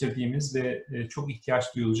geliştirdiğimiz ve çok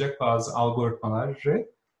ihtiyaç duyulacak bazı algoritmaları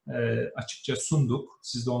açıkça sunduk.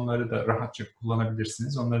 Siz de onları da rahatça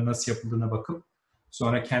kullanabilirsiniz. Onların nasıl yapıldığına bakıp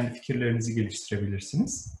sonra kendi fikirlerinizi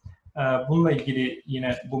geliştirebilirsiniz. Bununla ilgili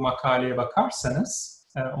yine bu makaleye bakarsanız,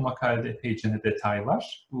 o makalede epeyce detay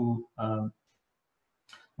var. Bu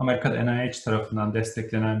Amerika'da NIH tarafından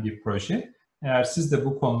desteklenen bir proje. Eğer siz de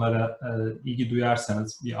bu konulara ilgi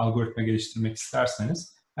duyarsanız, bir algoritma geliştirmek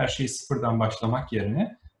isterseniz, her şeyi sıfırdan başlamak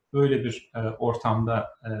yerine böyle bir ortamda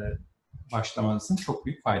başlamanızın çok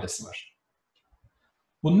büyük faydası var.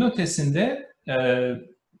 Bunun ötesinde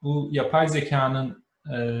bu yapay zekanın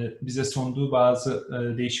bize sunduğu bazı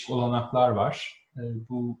değişik olanaklar var.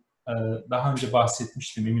 Bu daha önce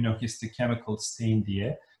bahsetmiştim, immunohistochemical stain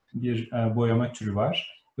diye bir boyama türü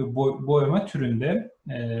var. Ve boyama türünde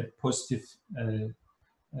pozitif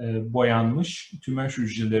boyanmış tümör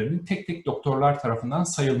hücrelerinin tek tek doktorlar tarafından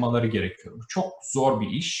sayılmaları gerekiyor. Bu çok zor bir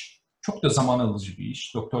iş, çok da zaman alıcı bir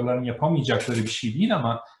iş. Doktorların yapamayacakları bir şey değil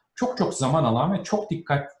ama çok zaman alan ve çok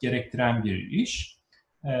dikkat gerektiren bir iş.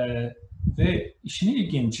 Ve işin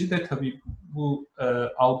ilginci de tabii bu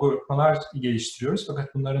algoritmalar geliştiriyoruz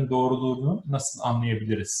fakat bunların doğruluğunu nasıl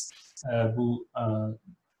anlayabiliriz? Bu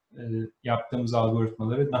yaptığımız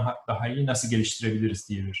algoritmaları daha iyi nasıl geliştirebiliriz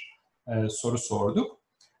diye bir soru sorduk.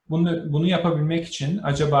 Bunu yapabilmek için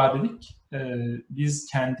acaba dedik biz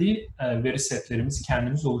kendi veri setlerimizi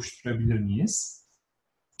kendimiz oluşturabilir miyiz?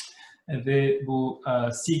 Ve bu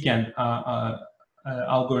Seagent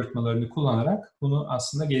algoritmalarını kullanarak bunu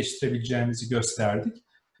aslında geliştirebileceğimizi gösterdik.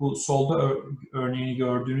 Bu solda örneğini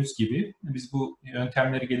gördüğünüz gibi biz bu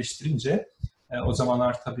yöntemleri geliştirince o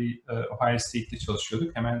zamanlar tabii Ohio State'de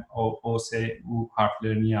çalışıyorduk. Hemen OSU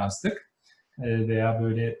harflerini yazdık veya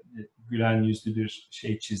böyle gülen yüzlü bir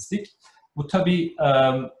şey çizdik. Bu tabii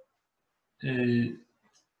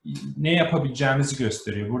ne yapabileceğimizi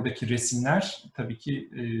gösteriyor. Buradaki resimler tabii ki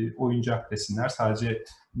oyuncak resimler. Sadece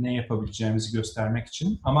ne yapabileceğimizi göstermek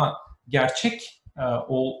için. Ama gerçek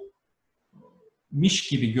olmuş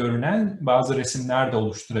gibi görünen bazı resimler de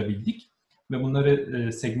oluşturabildik. Ve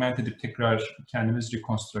bunları segment edip tekrar kendimiz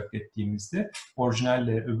reconstruct ettiğimizde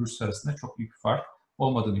orijinalle öbürsü arasında çok büyük bir fark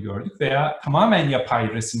olmadığını gördük. Veya tamamen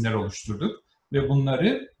yapay resimler oluşturduk. Ve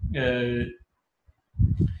bunları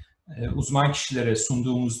uzman kişilere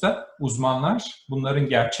sunduğumuzda uzmanlar bunların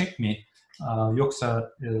gerçek mi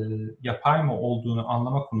yoksa yapay mı olduğunu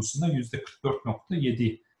anlama konusunda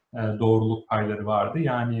 %44.7 doğruluk payları vardı.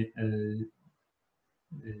 Yani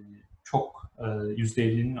çok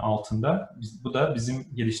 %50'nin altında. Bu da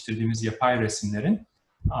bizim geliştirdiğimiz yapay resimlerin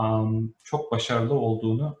çok başarılı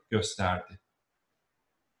olduğunu gösterdi.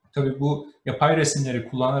 Tabii bu yapay resimleri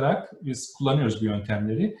kullanarak biz kullanıyoruz bu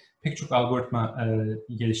yöntemleri. Pek çok algoritma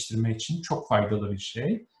geliştirme için çok faydalı bir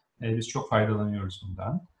şey. Biz çok faydalanıyoruz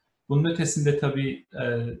bundan. Bunun ötesinde tabii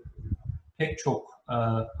pek çok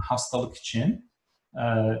hastalık için,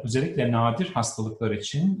 özellikle nadir hastalıklar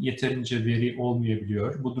için yeterince veri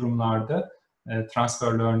olmayabiliyor. Bu durumlarda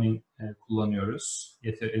transfer learning kullanıyoruz.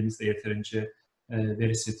 Elimizde yeterince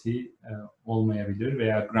veri seti olmayabilir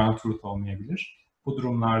veya ground truth olmayabilir. Bu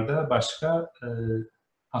durumlarda başka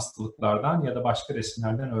hastalıklardan ya da başka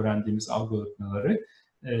resimlerden öğrendiğimiz algoritmaları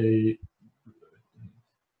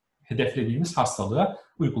hedeflediğimiz hastalığa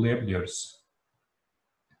uygulayabiliyoruz.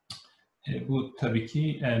 Bu tabii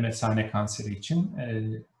ki mesane kanseri için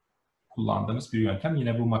kullandığımız bir yöntem.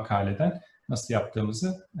 Yine bu makaleden nasıl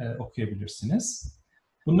yaptığımızı okuyabilirsiniz.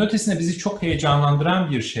 Bunun ötesinde bizi çok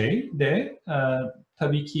heyecanlandıran bir şey de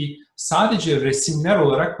tabii ki sadece resimler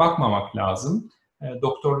olarak bakmamak lazım.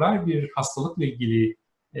 Doktorlar bir hastalıkla ilgili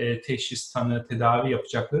teşhis, tanı, tedavi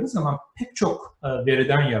yapacakları zaman pek çok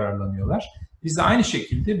veriden yararlanıyorlar. Biz de aynı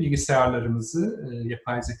şekilde bilgisayarlarımızı,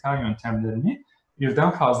 yapay zeka yöntemlerini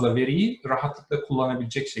birden fazla veriyi rahatlıkla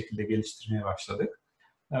kullanabilecek şekilde geliştirmeye başladık.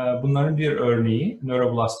 Bunların bir örneği,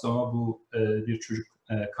 nöroblastoma, bu bir çocuk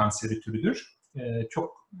kanseri türüdür.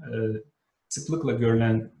 Çok sıklıkla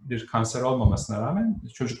görülen bir kanser olmamasına rağmen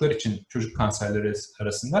çocuklar için çocuk kanserleri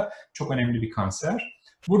arasında çok önemli bir kanser.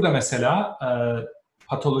 Burada mesela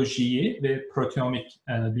patolojiyi ve proteomik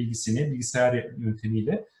bilgisini bilgisayar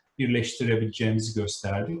yöntemiyle birleştirebileceğimizi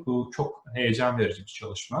gösterdik. Bu çok heyecan verici bir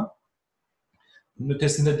çalışma. Bunun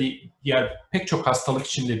ötesinde diğer pek çok hastalık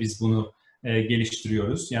için de biz bunu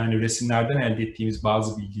geliştiriyoruz. Yani resimlerden elde ettiğimiz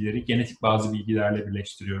bazı bilgileri genetik bazı bilgilerle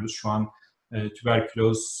birleştiriyoruz. Şu an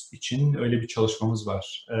tüberküloz için öyle bir çalışmamız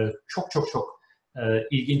var. Çok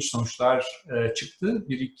ilginç sonuçlar çıktı.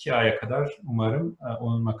 1-2 aya kadar umarım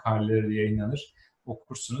onun makaleleri yayınlanır.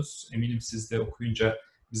 Okursunuz. Eminim siz de okuyunca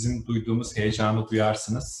bizim duyduğumuz heyecanı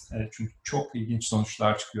duyarsınız. Çünkü çok ilginç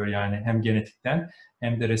sonuçlar çıkıyor. Yani hem genetikten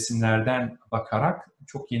hem de resimlerden bakarak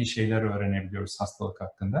çok yeni şeyler öğrenebiliyoruz hastalık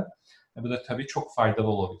hakkında. Bu da tabii çok faydalı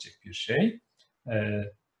olabilecek bir şey.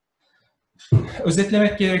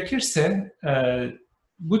 Özetlemek gerekirse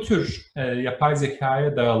Bu tür yapay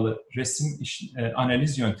zekaya dayalı resim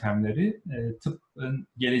analiz yöntemleri tıbbın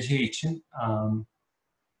geleceği için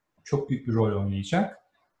çok büyük bir rol oynayacak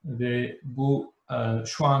ve bu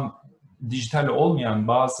şu an dijital olmayan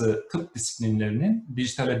bazı tıp disiplinlerinin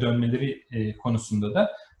dijitale dönmeleri konusunda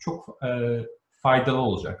da çok faydalı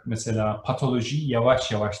olacak. Mesela patoloji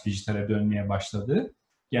yavaş yavaş dijitale dönmeye başladı.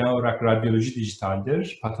 Genel olarak radyoloji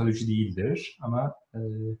dijitaldir, patoloji değildir ama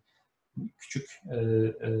küçük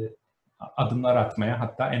adımlar atmaya,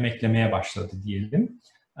 hatta emeklemeye başladı diyelim.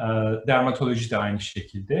 Dermatoloji de aynı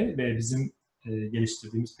şekilde ve bizim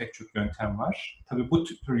geliştirdiğimiz pek çok yöntem var. Tabii bu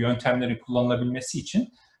tür yöntemlerin kullanılabilmesi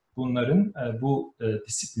için bunların, bu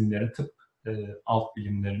disiplinlerin, tıp alt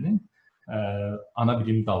bilimlerinin ana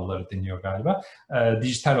bilim dalları deniyor galiba,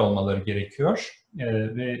 dijital olmaları gerekiyor.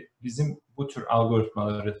 Ve bizim bu tür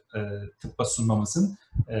algoritmaları tıbba sunmamızın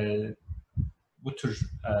bu tür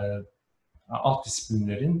alt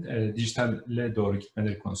disiplinlerin dijitale doğru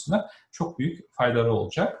gitmeleri konusunda çok büyük faydaları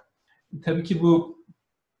olacak. Tabii ki bu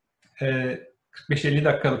 45-50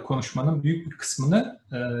 dakikalık konuşmanın büyük bir kısmını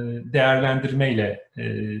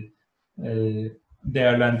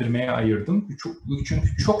değerlendirmeye ayırdım.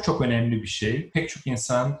 Çünkü çok önemli bir şey. Pek çok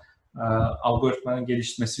insan algoritmanın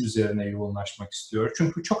geliştirmesi üzerine yoğunlaşmak istiyor.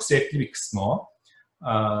 Çünkü çok zevkli bir kısmı o.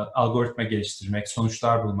 Algoritma geliştirmek,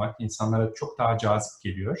 sonuçlar bulmak insanlara çok daha cazip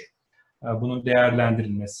geliyor. Bunun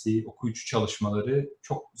değerlendirilmesi, okuyucu çalışmaları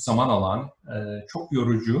çok zaman alan, çok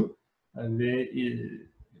yorucu ve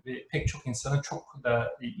pek çok insanın çok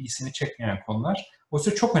da iyisini çekmeyen konular.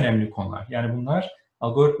 Oysa çok önemli konular. Yani bunlar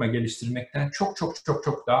algoritma geliştirmekten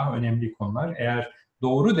çok daha önemli konular. Eğer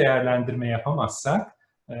doğru değerlendirme yapamazsak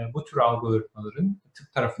bu tür algoritmaların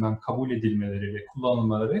tıp tarafından kabul edilmeleri ve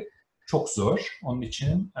kullanılmaları çok zor. Onun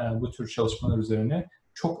için bu tür çalışmalar üzerine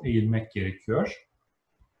çok eğilmek gerekiyor.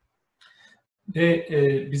 Ve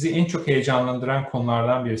bizi en çok heyecanlandıran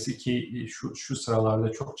konulardan birisi ki şu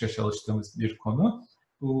sıralarda çokça çalıştığımız bir konu.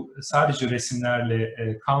 Bu sadece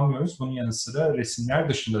resimlerle kalmıyoruz. Bunun yanı sıra resimler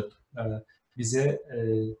dışında bize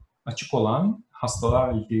açık olan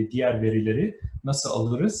hastalarla ilgili diğer verileri nasıl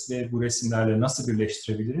alırız ve bu resimlerle nasıl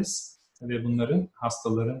birleştirebiliriz ve bunların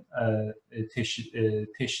hastaların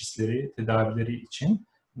teşhisleri, tedavileri için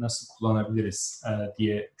nasıl kullanabiliriz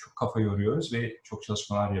diye çok kafa yoruyoruz ve çok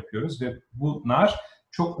çalışmalar yapıyoruz ve bunlar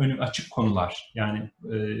çok önü açık konular. Yani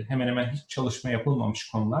hemen hemen hiç çalışma yapılmamış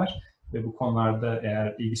konular ve bu konularda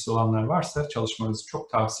eğer ilgisi olanlar varsa çalışmanızı çok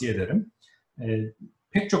tavsiye ederim.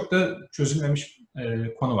 Pek çok da çözülmemiş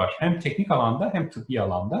konu var. Hem teknik alanda hem tıbbi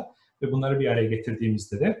alanda ve bunları bir araya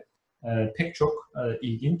getirdiğimizde de pek çok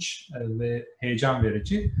ilginç ve heyecan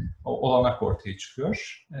verici olanak ortaya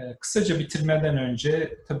çıkıyor. Kısaca bitirmeden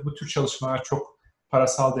önce, tabii bu tür çalışmalar çok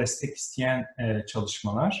parasal destek isteyen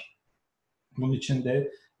çalışmalar. Bunun için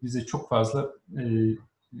de bize çok fazla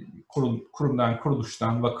kurumdan,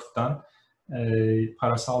 kuruluştan, vakıftan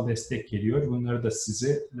parasal destek geliyor. Bunları da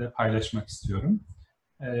sizinle paylaşmak istiyorum.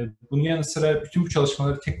 Bunun yanı sıra bütün bu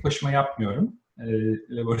çalışmaları tek başıma yapmıyorum.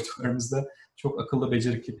 Laboratuvarımızda çok akıllı,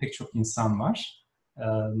 becerikli pek çok insan var.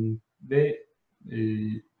 Ve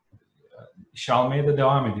işe almaya da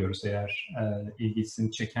devam ediyoruz. Eğer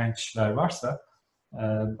ilgisini çeken kişiler varsa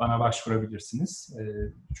bana başvurabilirsiniz.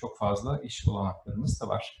 Çok fazla iş olanaklarımız da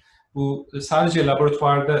var. Bu sadece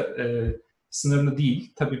laboratuvarda sınırlı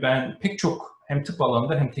değil. Tabii ben pek çok hem tıp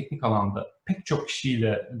alanında hem teknik alanda pek çok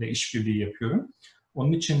kişiyle de işbirliği yapıyorum.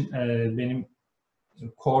 Onun için benim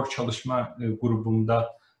core çalışma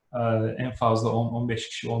grubumda en fazla 10-15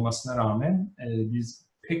 kişi olmasına rağmen biz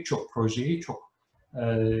pek çok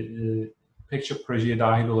projeye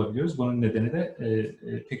dahil olabiliyoruz. Bunun nedeni de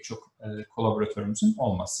pek çok kolaboratörümüzün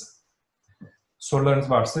olması. Sorularınız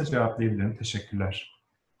varsa cevaplayabilirim. Teşekkürler.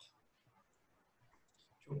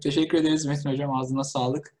 Çok teşekkür ederiz Metin Hocam. Ağzına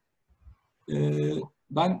sağlık.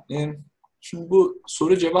 Ben şimdi bu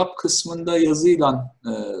soru cevap kısmında yazıyla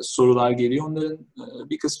sorular geliyor. Onların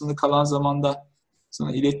bir kısmını kalan zamanda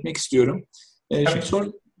sana iletmek istiyorum.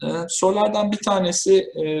 Şimdi sorulardan bir tanesi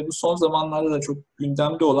bu son zamanlarda da çok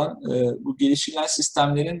gündemde olan bu geliştirilen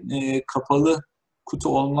sistemlerin kapalı kutu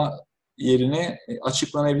olma yerine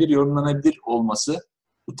açıklanabilir, yorumlanabilir olması.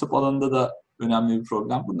 Bu tıp alanında da önemli bir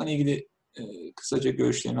problem. Bununla ilgili kısaca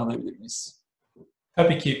görüşlerini alabilir miyiz?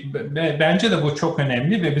 Tabii ki. Bence de bu çok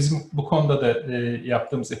önemli ve bizim bu konuda da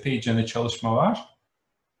yaptığımız epeyce çalışma var.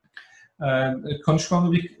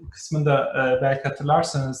 Konuşmamın bir kısmında belki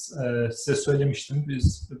hatırlarsanız size söylemiştim.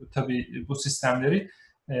 Biz tabii bu sistemleri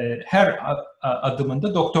her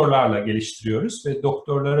adımında doktorlarla geliştiriyoruz ve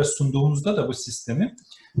doktorlara sunduğumuzda da bu sistemi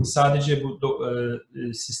sadece bu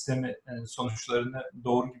sistemi sonuçlarını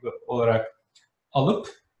doğru gibi olarak alıp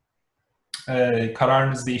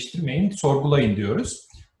kararınızı değiştirmeyin, sorgulayın diyoruz.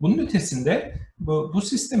 Bunun ötesinde bu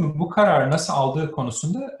sistemin bu kararı nasıl aldığı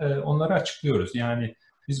konusunda onları açıklıyoruz. Yani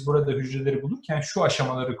biz burada hücreleri bulurken şu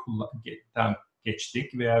aşamaları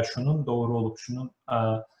geçtik veya şunun doğru olup şunun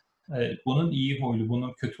bunun iyi huylu,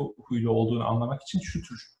 bunun kötü huylu olduğunu anlamak için şu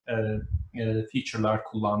tür feature'lar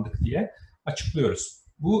kullandık diye açıklıyoruz.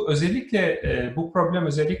 Bu özellikle bu problem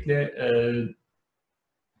özellikle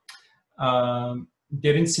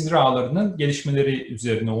derin sinir ağlarının gelişmeleri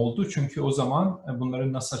üzerine oldu. Çünkü o zaman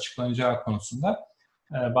bunların nasıl açıklanacağı konusunda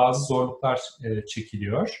bazı zorluklar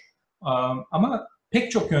çekiliyor. Ama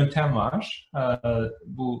pek çok yöntem var.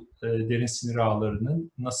 Bu derin sinir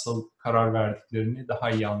ağlarının nasıl karar verdiklerini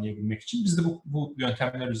daha iyi anlayabilmek için. Biz de bu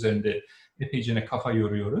yöntemler üzerinde epeyce kafa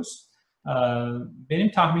yoruyoruz.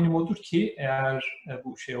 Benim tahminim odur ki eğer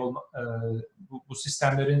bu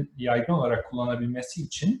sistemlerin yaygın olarak kullanabilmesi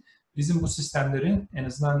için bizim bu sistemlerin en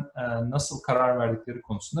azından nasıl karar verdikleri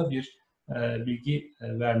konusunda bir bilgi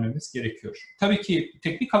vermemiz gerekiyor. Tabii ki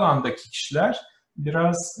teknik alandaki kişiler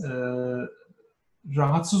biraz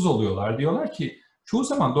rahatsız oluyorlar. Diyorlar ki çoğu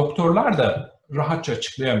zaman doktorlar da rahatça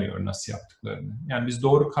açıklayamıyor nasıl yaptıklarını. Yani biz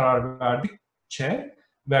doğru karar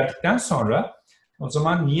verdikten sonra o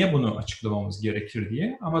zaman niye bunu açıklamamız gerekir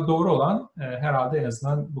diye. Ama doğru olan herhalde en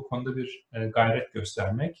azından bu konuda bir gayret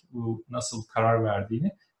göstermek, bu nasıl karar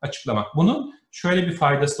verdiğini açıklamak. Bunun şöyle bir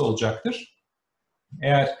faydası olacaktır.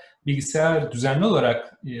 Eğer bilgisayar düzenli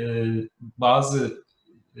olarak bazı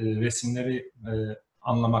resimleri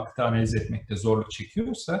anlamakta, analiz etmekte zorluk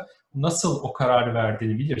çekiyorsa, nasıl o kararı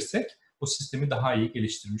verdiğini bilirsek o sistemi daha iyi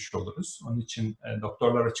geliştirmiş oluruz. Onun için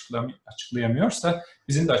doktorlar açıklayamıyorsa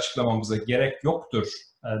bizim de açıklamamıza gerek yoktur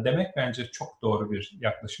demek bence çok doğru bir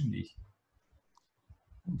yaklaşım değil.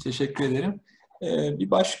 Teşekkür ederim.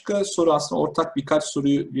 Bir başka soru, aslında ortak birkaç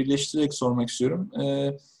soruyu birleştirerek sormak istiyorum.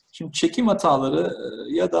 Şimdi çekim hataları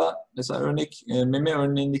ya da mesela meme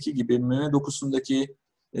örneğindeki gibi meme dokusundaki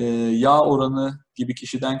yağ oranı gibi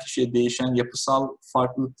kişiden kişiye değişen yapısal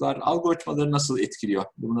farklılıklar algoritmaları nasıl etkiliyor?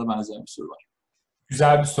 Buna benzer bir soru var.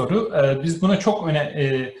 Güzel bir soru. Biz buna çok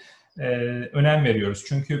önem veriyoruz.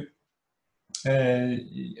 Çünkü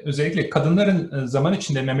özellikle kadınların zaman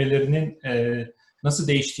içinde memelerinin nasıl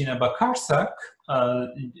değiştiğine bakarsak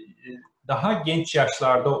daha genç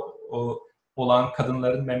yaşlarda olan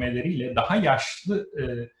kadınların memeleriyle daha yaşlı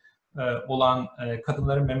olan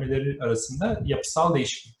kadınların memeleri arasında yapısal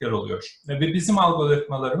değişiklikler oluyor. Ve bizim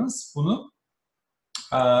algoritmalarımız bunu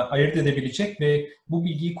ayırt edebilecek ve bu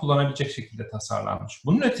bilgiyi kullanabilecek şekilde tasarlanmış.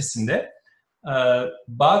 Bunun ötesinde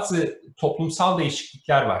bazı toplumsal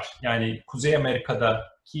değişiklikler var. Yani Kuzey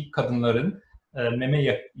Amerika'daki kadınların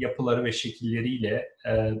meme yapıları ve şekilleriyle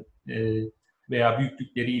veya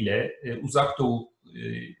büyüklükleriyle Uzak Doğu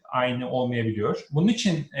aynı olmayabiliyor. Bunun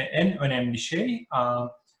için en önemli şey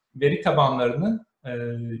veri tabanlarının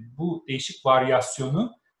bu değişik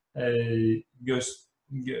varyasyonu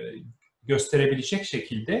gösterebilecek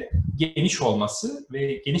şekilde geniş olması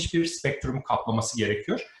ve geniş bir spektrumu kaplaması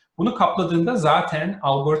gerekiyor. Bunu kapladığında zaten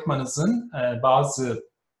algoritmanızın bazı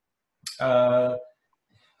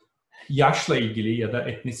yaşla ilgili ya da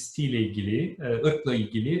etnisiteyle ilgili, ırkla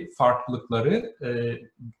ilgili farklılıkları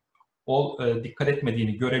dikkat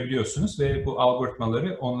etmediğini görebiliyorsunuz ve bu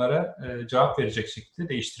algoritmaları onlara cevap verecek şekilde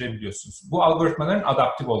değiştirebiliyorsunuz. Bu algoritmaların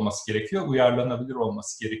adaptif olması gerekiyor, uyarlanabilir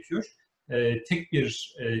olması gerekiyor. Tek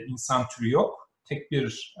bir insan türü yok, tek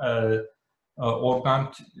bir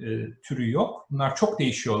organ türü yok. Bunlar çok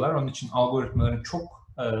değişiyorlar. Onun için algoritmaların çok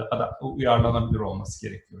uyarlanabilir olması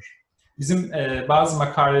gerekiyor. Bizim bazı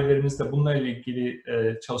makalelerimizde bununla ilgili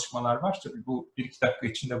çalışmalar var. Tabii bu 1-2 dakika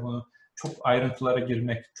içinde bunu çok ayrıntılara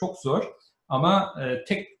girmek çok zor. Ama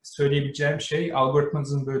tek söyleyebileceğim şey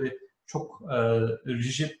algoritmanızın böyle çok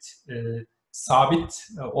rigid, sabit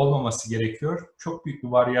olmaması gerekiyor. Çok büyük bir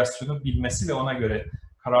varyasyonu bilmesi ve ona göre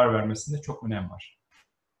karar vermesinde çok önem var.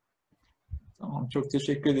 Tamam, çok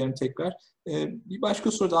teşekkür ederim tekrar. Bir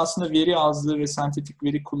başka soruda aslında veri azlığı ve sentetik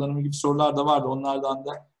veri kullanımı gibi sorular da vardı. Onlardan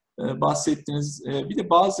da bahsettiniz. Bir de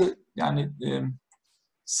bazı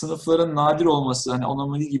sınıfların nadir olması, hani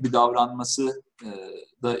anomali gibi davranması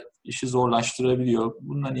da işi zorlaştırabiliyor.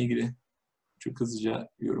 Bununla ilgili çok hızlıca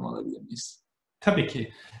yorum alabilir miyiz? Tabii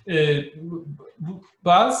ki.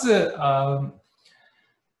 Bazı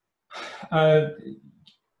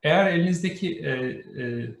eğer elinizdeki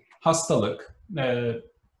hastalık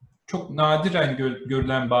çok nadiren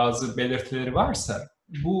görülen bazı belirtileri varsa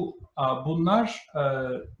bunlar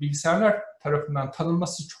bilgisayarlar tarafından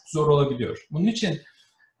tanınması çok zor olabiliyor. Bunun için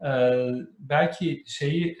belki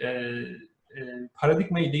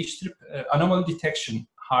paradigmayı değiştirip anomaly detection,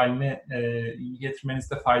 haline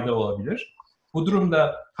getirmenizde fayda olabilir. Bu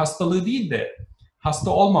durumda hastalığı değil de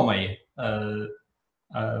hasta olmamayı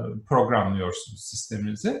programlıyorsunuz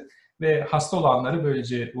sisteminize ve hasta olanları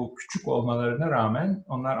böylece bu küçük olmalarına rağmen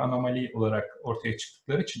onlar anomali olarak ortaya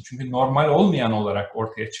çıktıkları için, çünkü normal olmayan olarak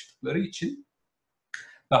ortaya çıktıkları için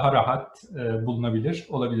daha rahat bulunabilir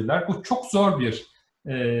olabilirler. Bu çok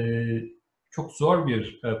zor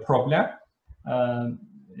bir problem.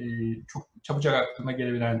 Çok çabucak aklıma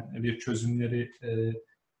gelebilen bir çözümleri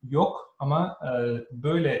yok ama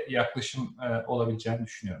böyle yaklaşım olabileceğini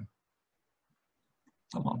düşünüyorum.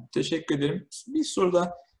 Tamam, teşekkür ederim. Bir soru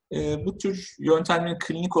da bu tür yöntemlerin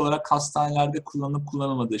klinik olarak hastanelerde kullanılıp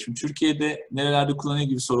kullanılmadığı. Şimdi Türkiye'de nerelerde kullanılıyor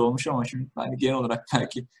gibi soru olmuş ama şimdi hani genel olarak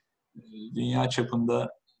belki dünya çapında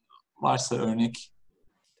varsa örnek.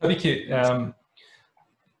 Tabii ki.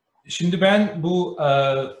 Şimdi ben bu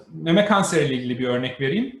meme kanseriyle ilgili bir örnek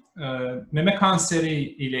vereyim. Meme kanseri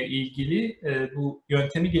ile ilgili bu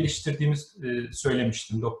yöntemi geliştirdiğimi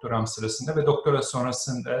söylemiştim doktoram sırasında ve doktora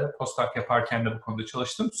sonrasında postdoc yaparken de bu konuda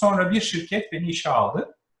çalıştım. Sonra bir şirket beni işe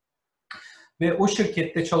aldı ve o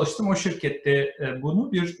şirkette çalıştım. O şirkette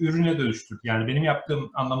bunu bir ürüne dönüştürdü. Yani benim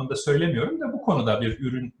yaptığım anlamında söylemiyorum da bu konuda bir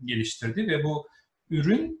ürün geliştirdi ve bu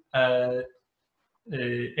ürün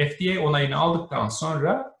FDA onayını aldıktan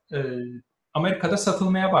sonra Amerika'da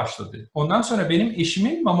satılmaya başladı. Ondan sonra benim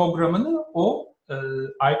eşimin mamogramını o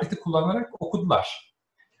aygıtı kullanarak okudular.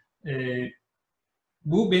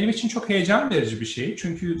 Bu benim için çok heyecan verici bir şey.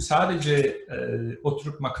 Çünkü sadece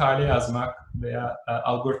oturup makale yazmak veya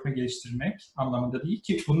algoritma geliştirmek anlamında değil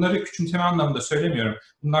ki bunları küçümseme anlamında söylemiyorum.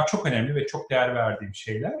 Bunlar çok önemli ve çok değer verdiğim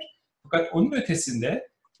şeyler. Fakat onun ötesinde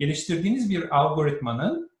geliştirdiğiniz bir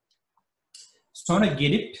algoritmanın sonra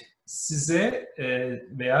gelip size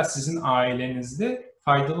veya sizin ailenizde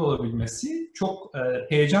faydalı olabilmesi çok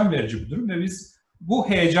heyecan verici bir durum ve biz bu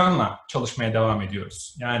heyecanla çalışmaya devam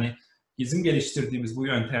ediyoruz. Yani bizim geliştirdiğimiz bu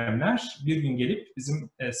yöntemler bir gün gelip bizim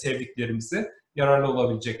sevdiklerimize yararlı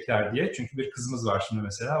olabilecekler diye. Çünkü bir kızımız var şimdi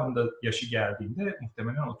mesela, onun da yaşı geldiğinde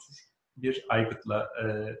muhtemelen o tür bir aygıtla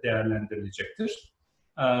değerlendirilecektir.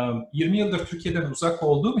 20 yıldır Türkiye'den uzak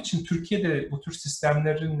olduğum için Türkiye'de bu tür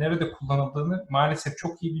sistemlerin nerede kullanıldığını maalesef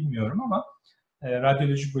çok iyi bilmiyorum ama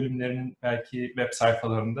radyoloji bölümlerinin belki web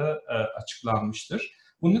sayfalarında açıklanmıştır.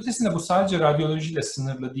 Bunun ötesinde bu sadece radyolojiyle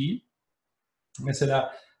sınırlı değil.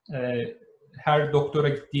 Mesela her doktora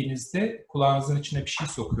gittiğinizde kulağınızın içine bir şey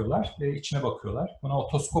sokuyorlar ve içine bakıyorlar. Buna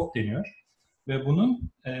otoskop deniyor ve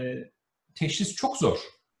bunun teşhis çok zor.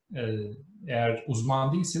 Eğer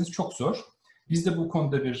uzman değilseniz çok zor. Biz de bu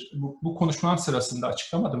konuda bu konuşmam sırasında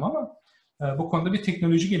açıklamadım ama bu konuda bir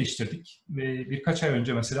teknoloji geliştirdik ve birkaç ay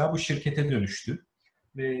önce mesela bu şirkete dönüştü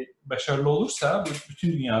ve başarılı olursa bu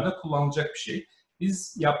bütün dünyada kullanılacak bir şey.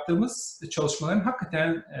 Biz yaptığımız çalışmaların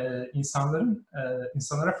hakikaten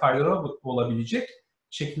insanlara faydalı olabilecek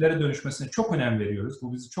şekillere dönüşmesine çok önem veriyoruz.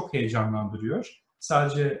 Bu bizi çok heyecanlandırıyor.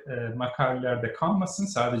 Sadece makalelerde kalmasın,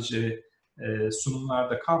 sadece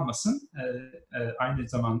sunumlarda kalmasın, aynı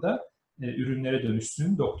zamanda ürünlere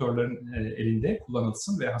dönüşsün, doktorların elinde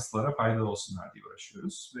kullanılsın ve hastalara faydalı olsunlar diye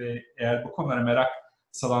uğraşıyoruz. Ve eğer bu konulara merak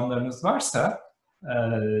salanlarınız varsa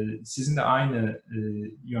sizin de aynı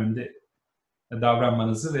yönde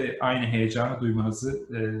davranmanızı ve aynı heyecanı duymanızı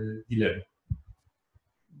dilerim.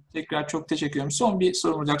 Tekrar çok teşekkür ederim. Son bir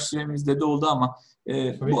sorum olacak, süremiz de doldu ama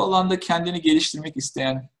bu alanda kendini geliştirmek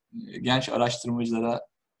isteyen genç araştırmacılara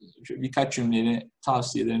birkaç cümleyle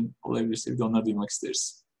tavsiyelerin olabilirse bir de onları duymak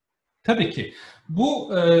isteriz. Tabii ki.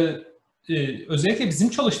 Bu özellikle bizim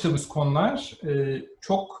çalıştığımız konular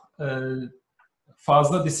çok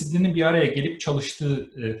fazla disiplinin bir araya gelip çalıştığı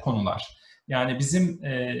konular. Yani bizim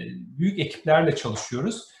büyük ekiplerle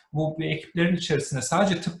çalışıyoruz. Bu ekiplerin içerisinde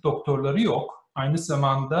sadece tıp doktorları yok. Aynı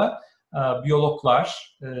zamanda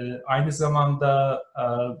biyologlar, aynı zamanda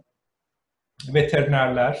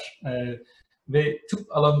veterinerler ve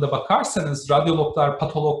tıp alanında bakarsanız radyologlar,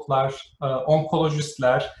 patologlar,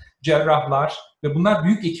 onkolojistler, cerrahlar ve bunlar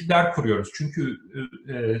büyük ekipler kuruyoruz. Çünkü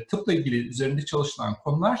tıpla ilgili üzerinde çalışılan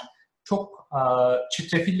konular çok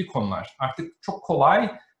çetrefilli konular. Artık çok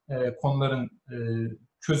kolay konuların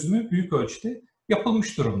çözümü büyük ölçüde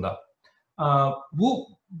yapılmış durumda. Bu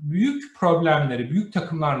büyük problemleri, büyük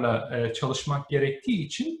takımlarla çalışmak gerektiği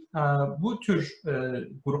için bu tür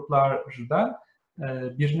gruplardan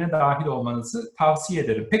birine dahil olmanızı tavsiye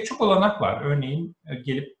ederim. Pek çok olanak var. Örneğin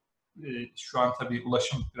gelip, şu an tabii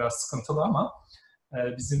ulaşım biraz sıkıntılı ama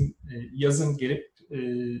bizim yazın gelip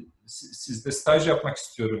sizde staj yapmak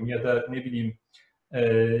istiyorum ya da ne bileyim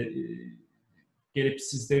gelip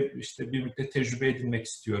sizde işte bir müddet tecrübe edinmek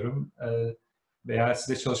istiyorum veya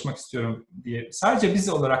size çalışmak istiyorum diye sadece biz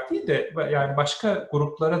olarak değil de yani başka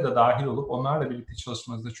gruplara da dahil olup onlarla birlikte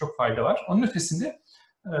çalışmanızda çok fayda var. Onun ötesinde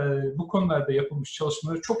bu konularda yapılmış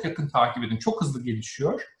çalışmaları çok yakın takip edin. Çok hızlı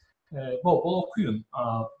gelişiyor. Bol bol okuyun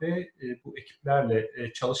ve bu ekiplerle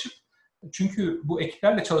çalışıp, çünkü bu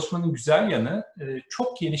ekiplerle çalışmanın güzel yanı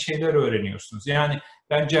çok yeni şeyler öğreniyorsunuz. Yani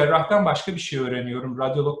ben cerrahtan başka bir şey öğreniyorum,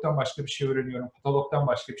 radyologdan başka bir şey öğreniyorum, patologdan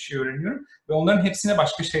başka bir şey öğreniyorum ve onların hepsine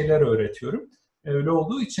başka şeyler öğretiyorum. Öyle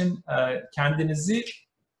olduğu için kendinizi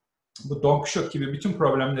bu Don Quixote gibi bütün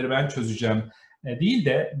problemleri ben çözeceğim değil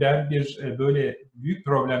de ben bir böyle büyük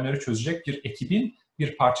problemleri çözecek bir ekibin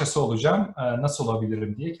bir parçası olacağım, nasıl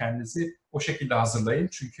olabilirim diye kendinizi o şekilde hazırlayın.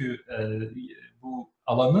 Çünkü bu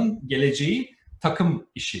alanın geleceği takım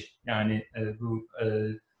işi. Yani bu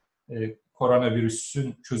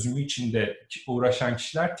koronavirüsün çözümü içinde uğraşan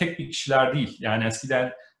kişiler tek bir kişiler değil. Yani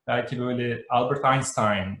eskiden belki böyle Albert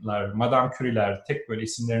Einstein'lar, Madame Curie'ler, tek böyle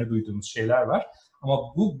isimlerini duyduğumuz şeyler var.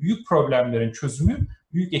 Ama bu büyük problemlerin çözümü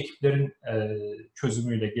büyük ekiplerin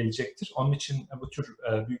çözümüyle gelecektir. Onun için bu tür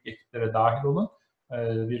büyük ekiplere dahil olun.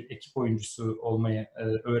 Bir ekip oyuncusu olmayı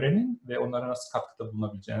öğrenin ve onlara nasıl katkıda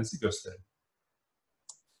bulunabileceğinizi gösterin.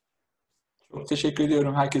 Çok teşekkür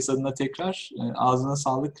ediyorum herkes adına tekrar. Ağzına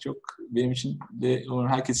sağlık. Çok benim için de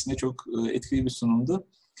herkesin de çok etkili bir sunumdu.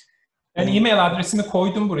 Ben e-mail adresimi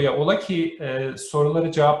koydum buraya. Ola ki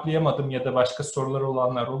soruları cevaplayamadım ya da başka soruları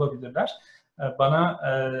olanlar olabilirler. Bana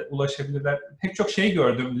ulaşabilirler. Pek çok şey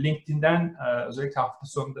gördüm. LinkedIn'den özellikle hafta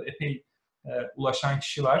sonunda epey ulaşan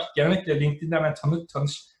kişi var. Genellikle LinkedIn'den ben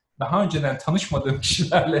daha önceden tanışmadığım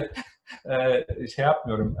kişilerle şey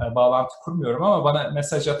yapmıyorum, bağlantı kurmuyorum ama bana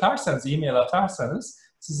mesaj atarsanız, e-mail atarsanız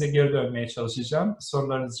size geri dönmeye çalışacağım.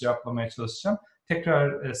 Sorularınızı cevaplamaya çalışacağım.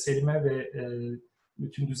 Tekrar Selim'e ve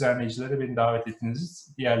bütün düzenleyicilere beni davet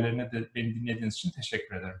ettiğiniz, diğerlerine de beni dinlediğiniz için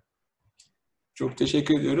teşekkür ederim. Çok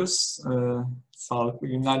teşekkür ediyoruz. Sağlıklı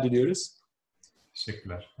günler diliyoruz.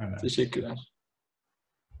 Teşekkürler. Teşekkürler.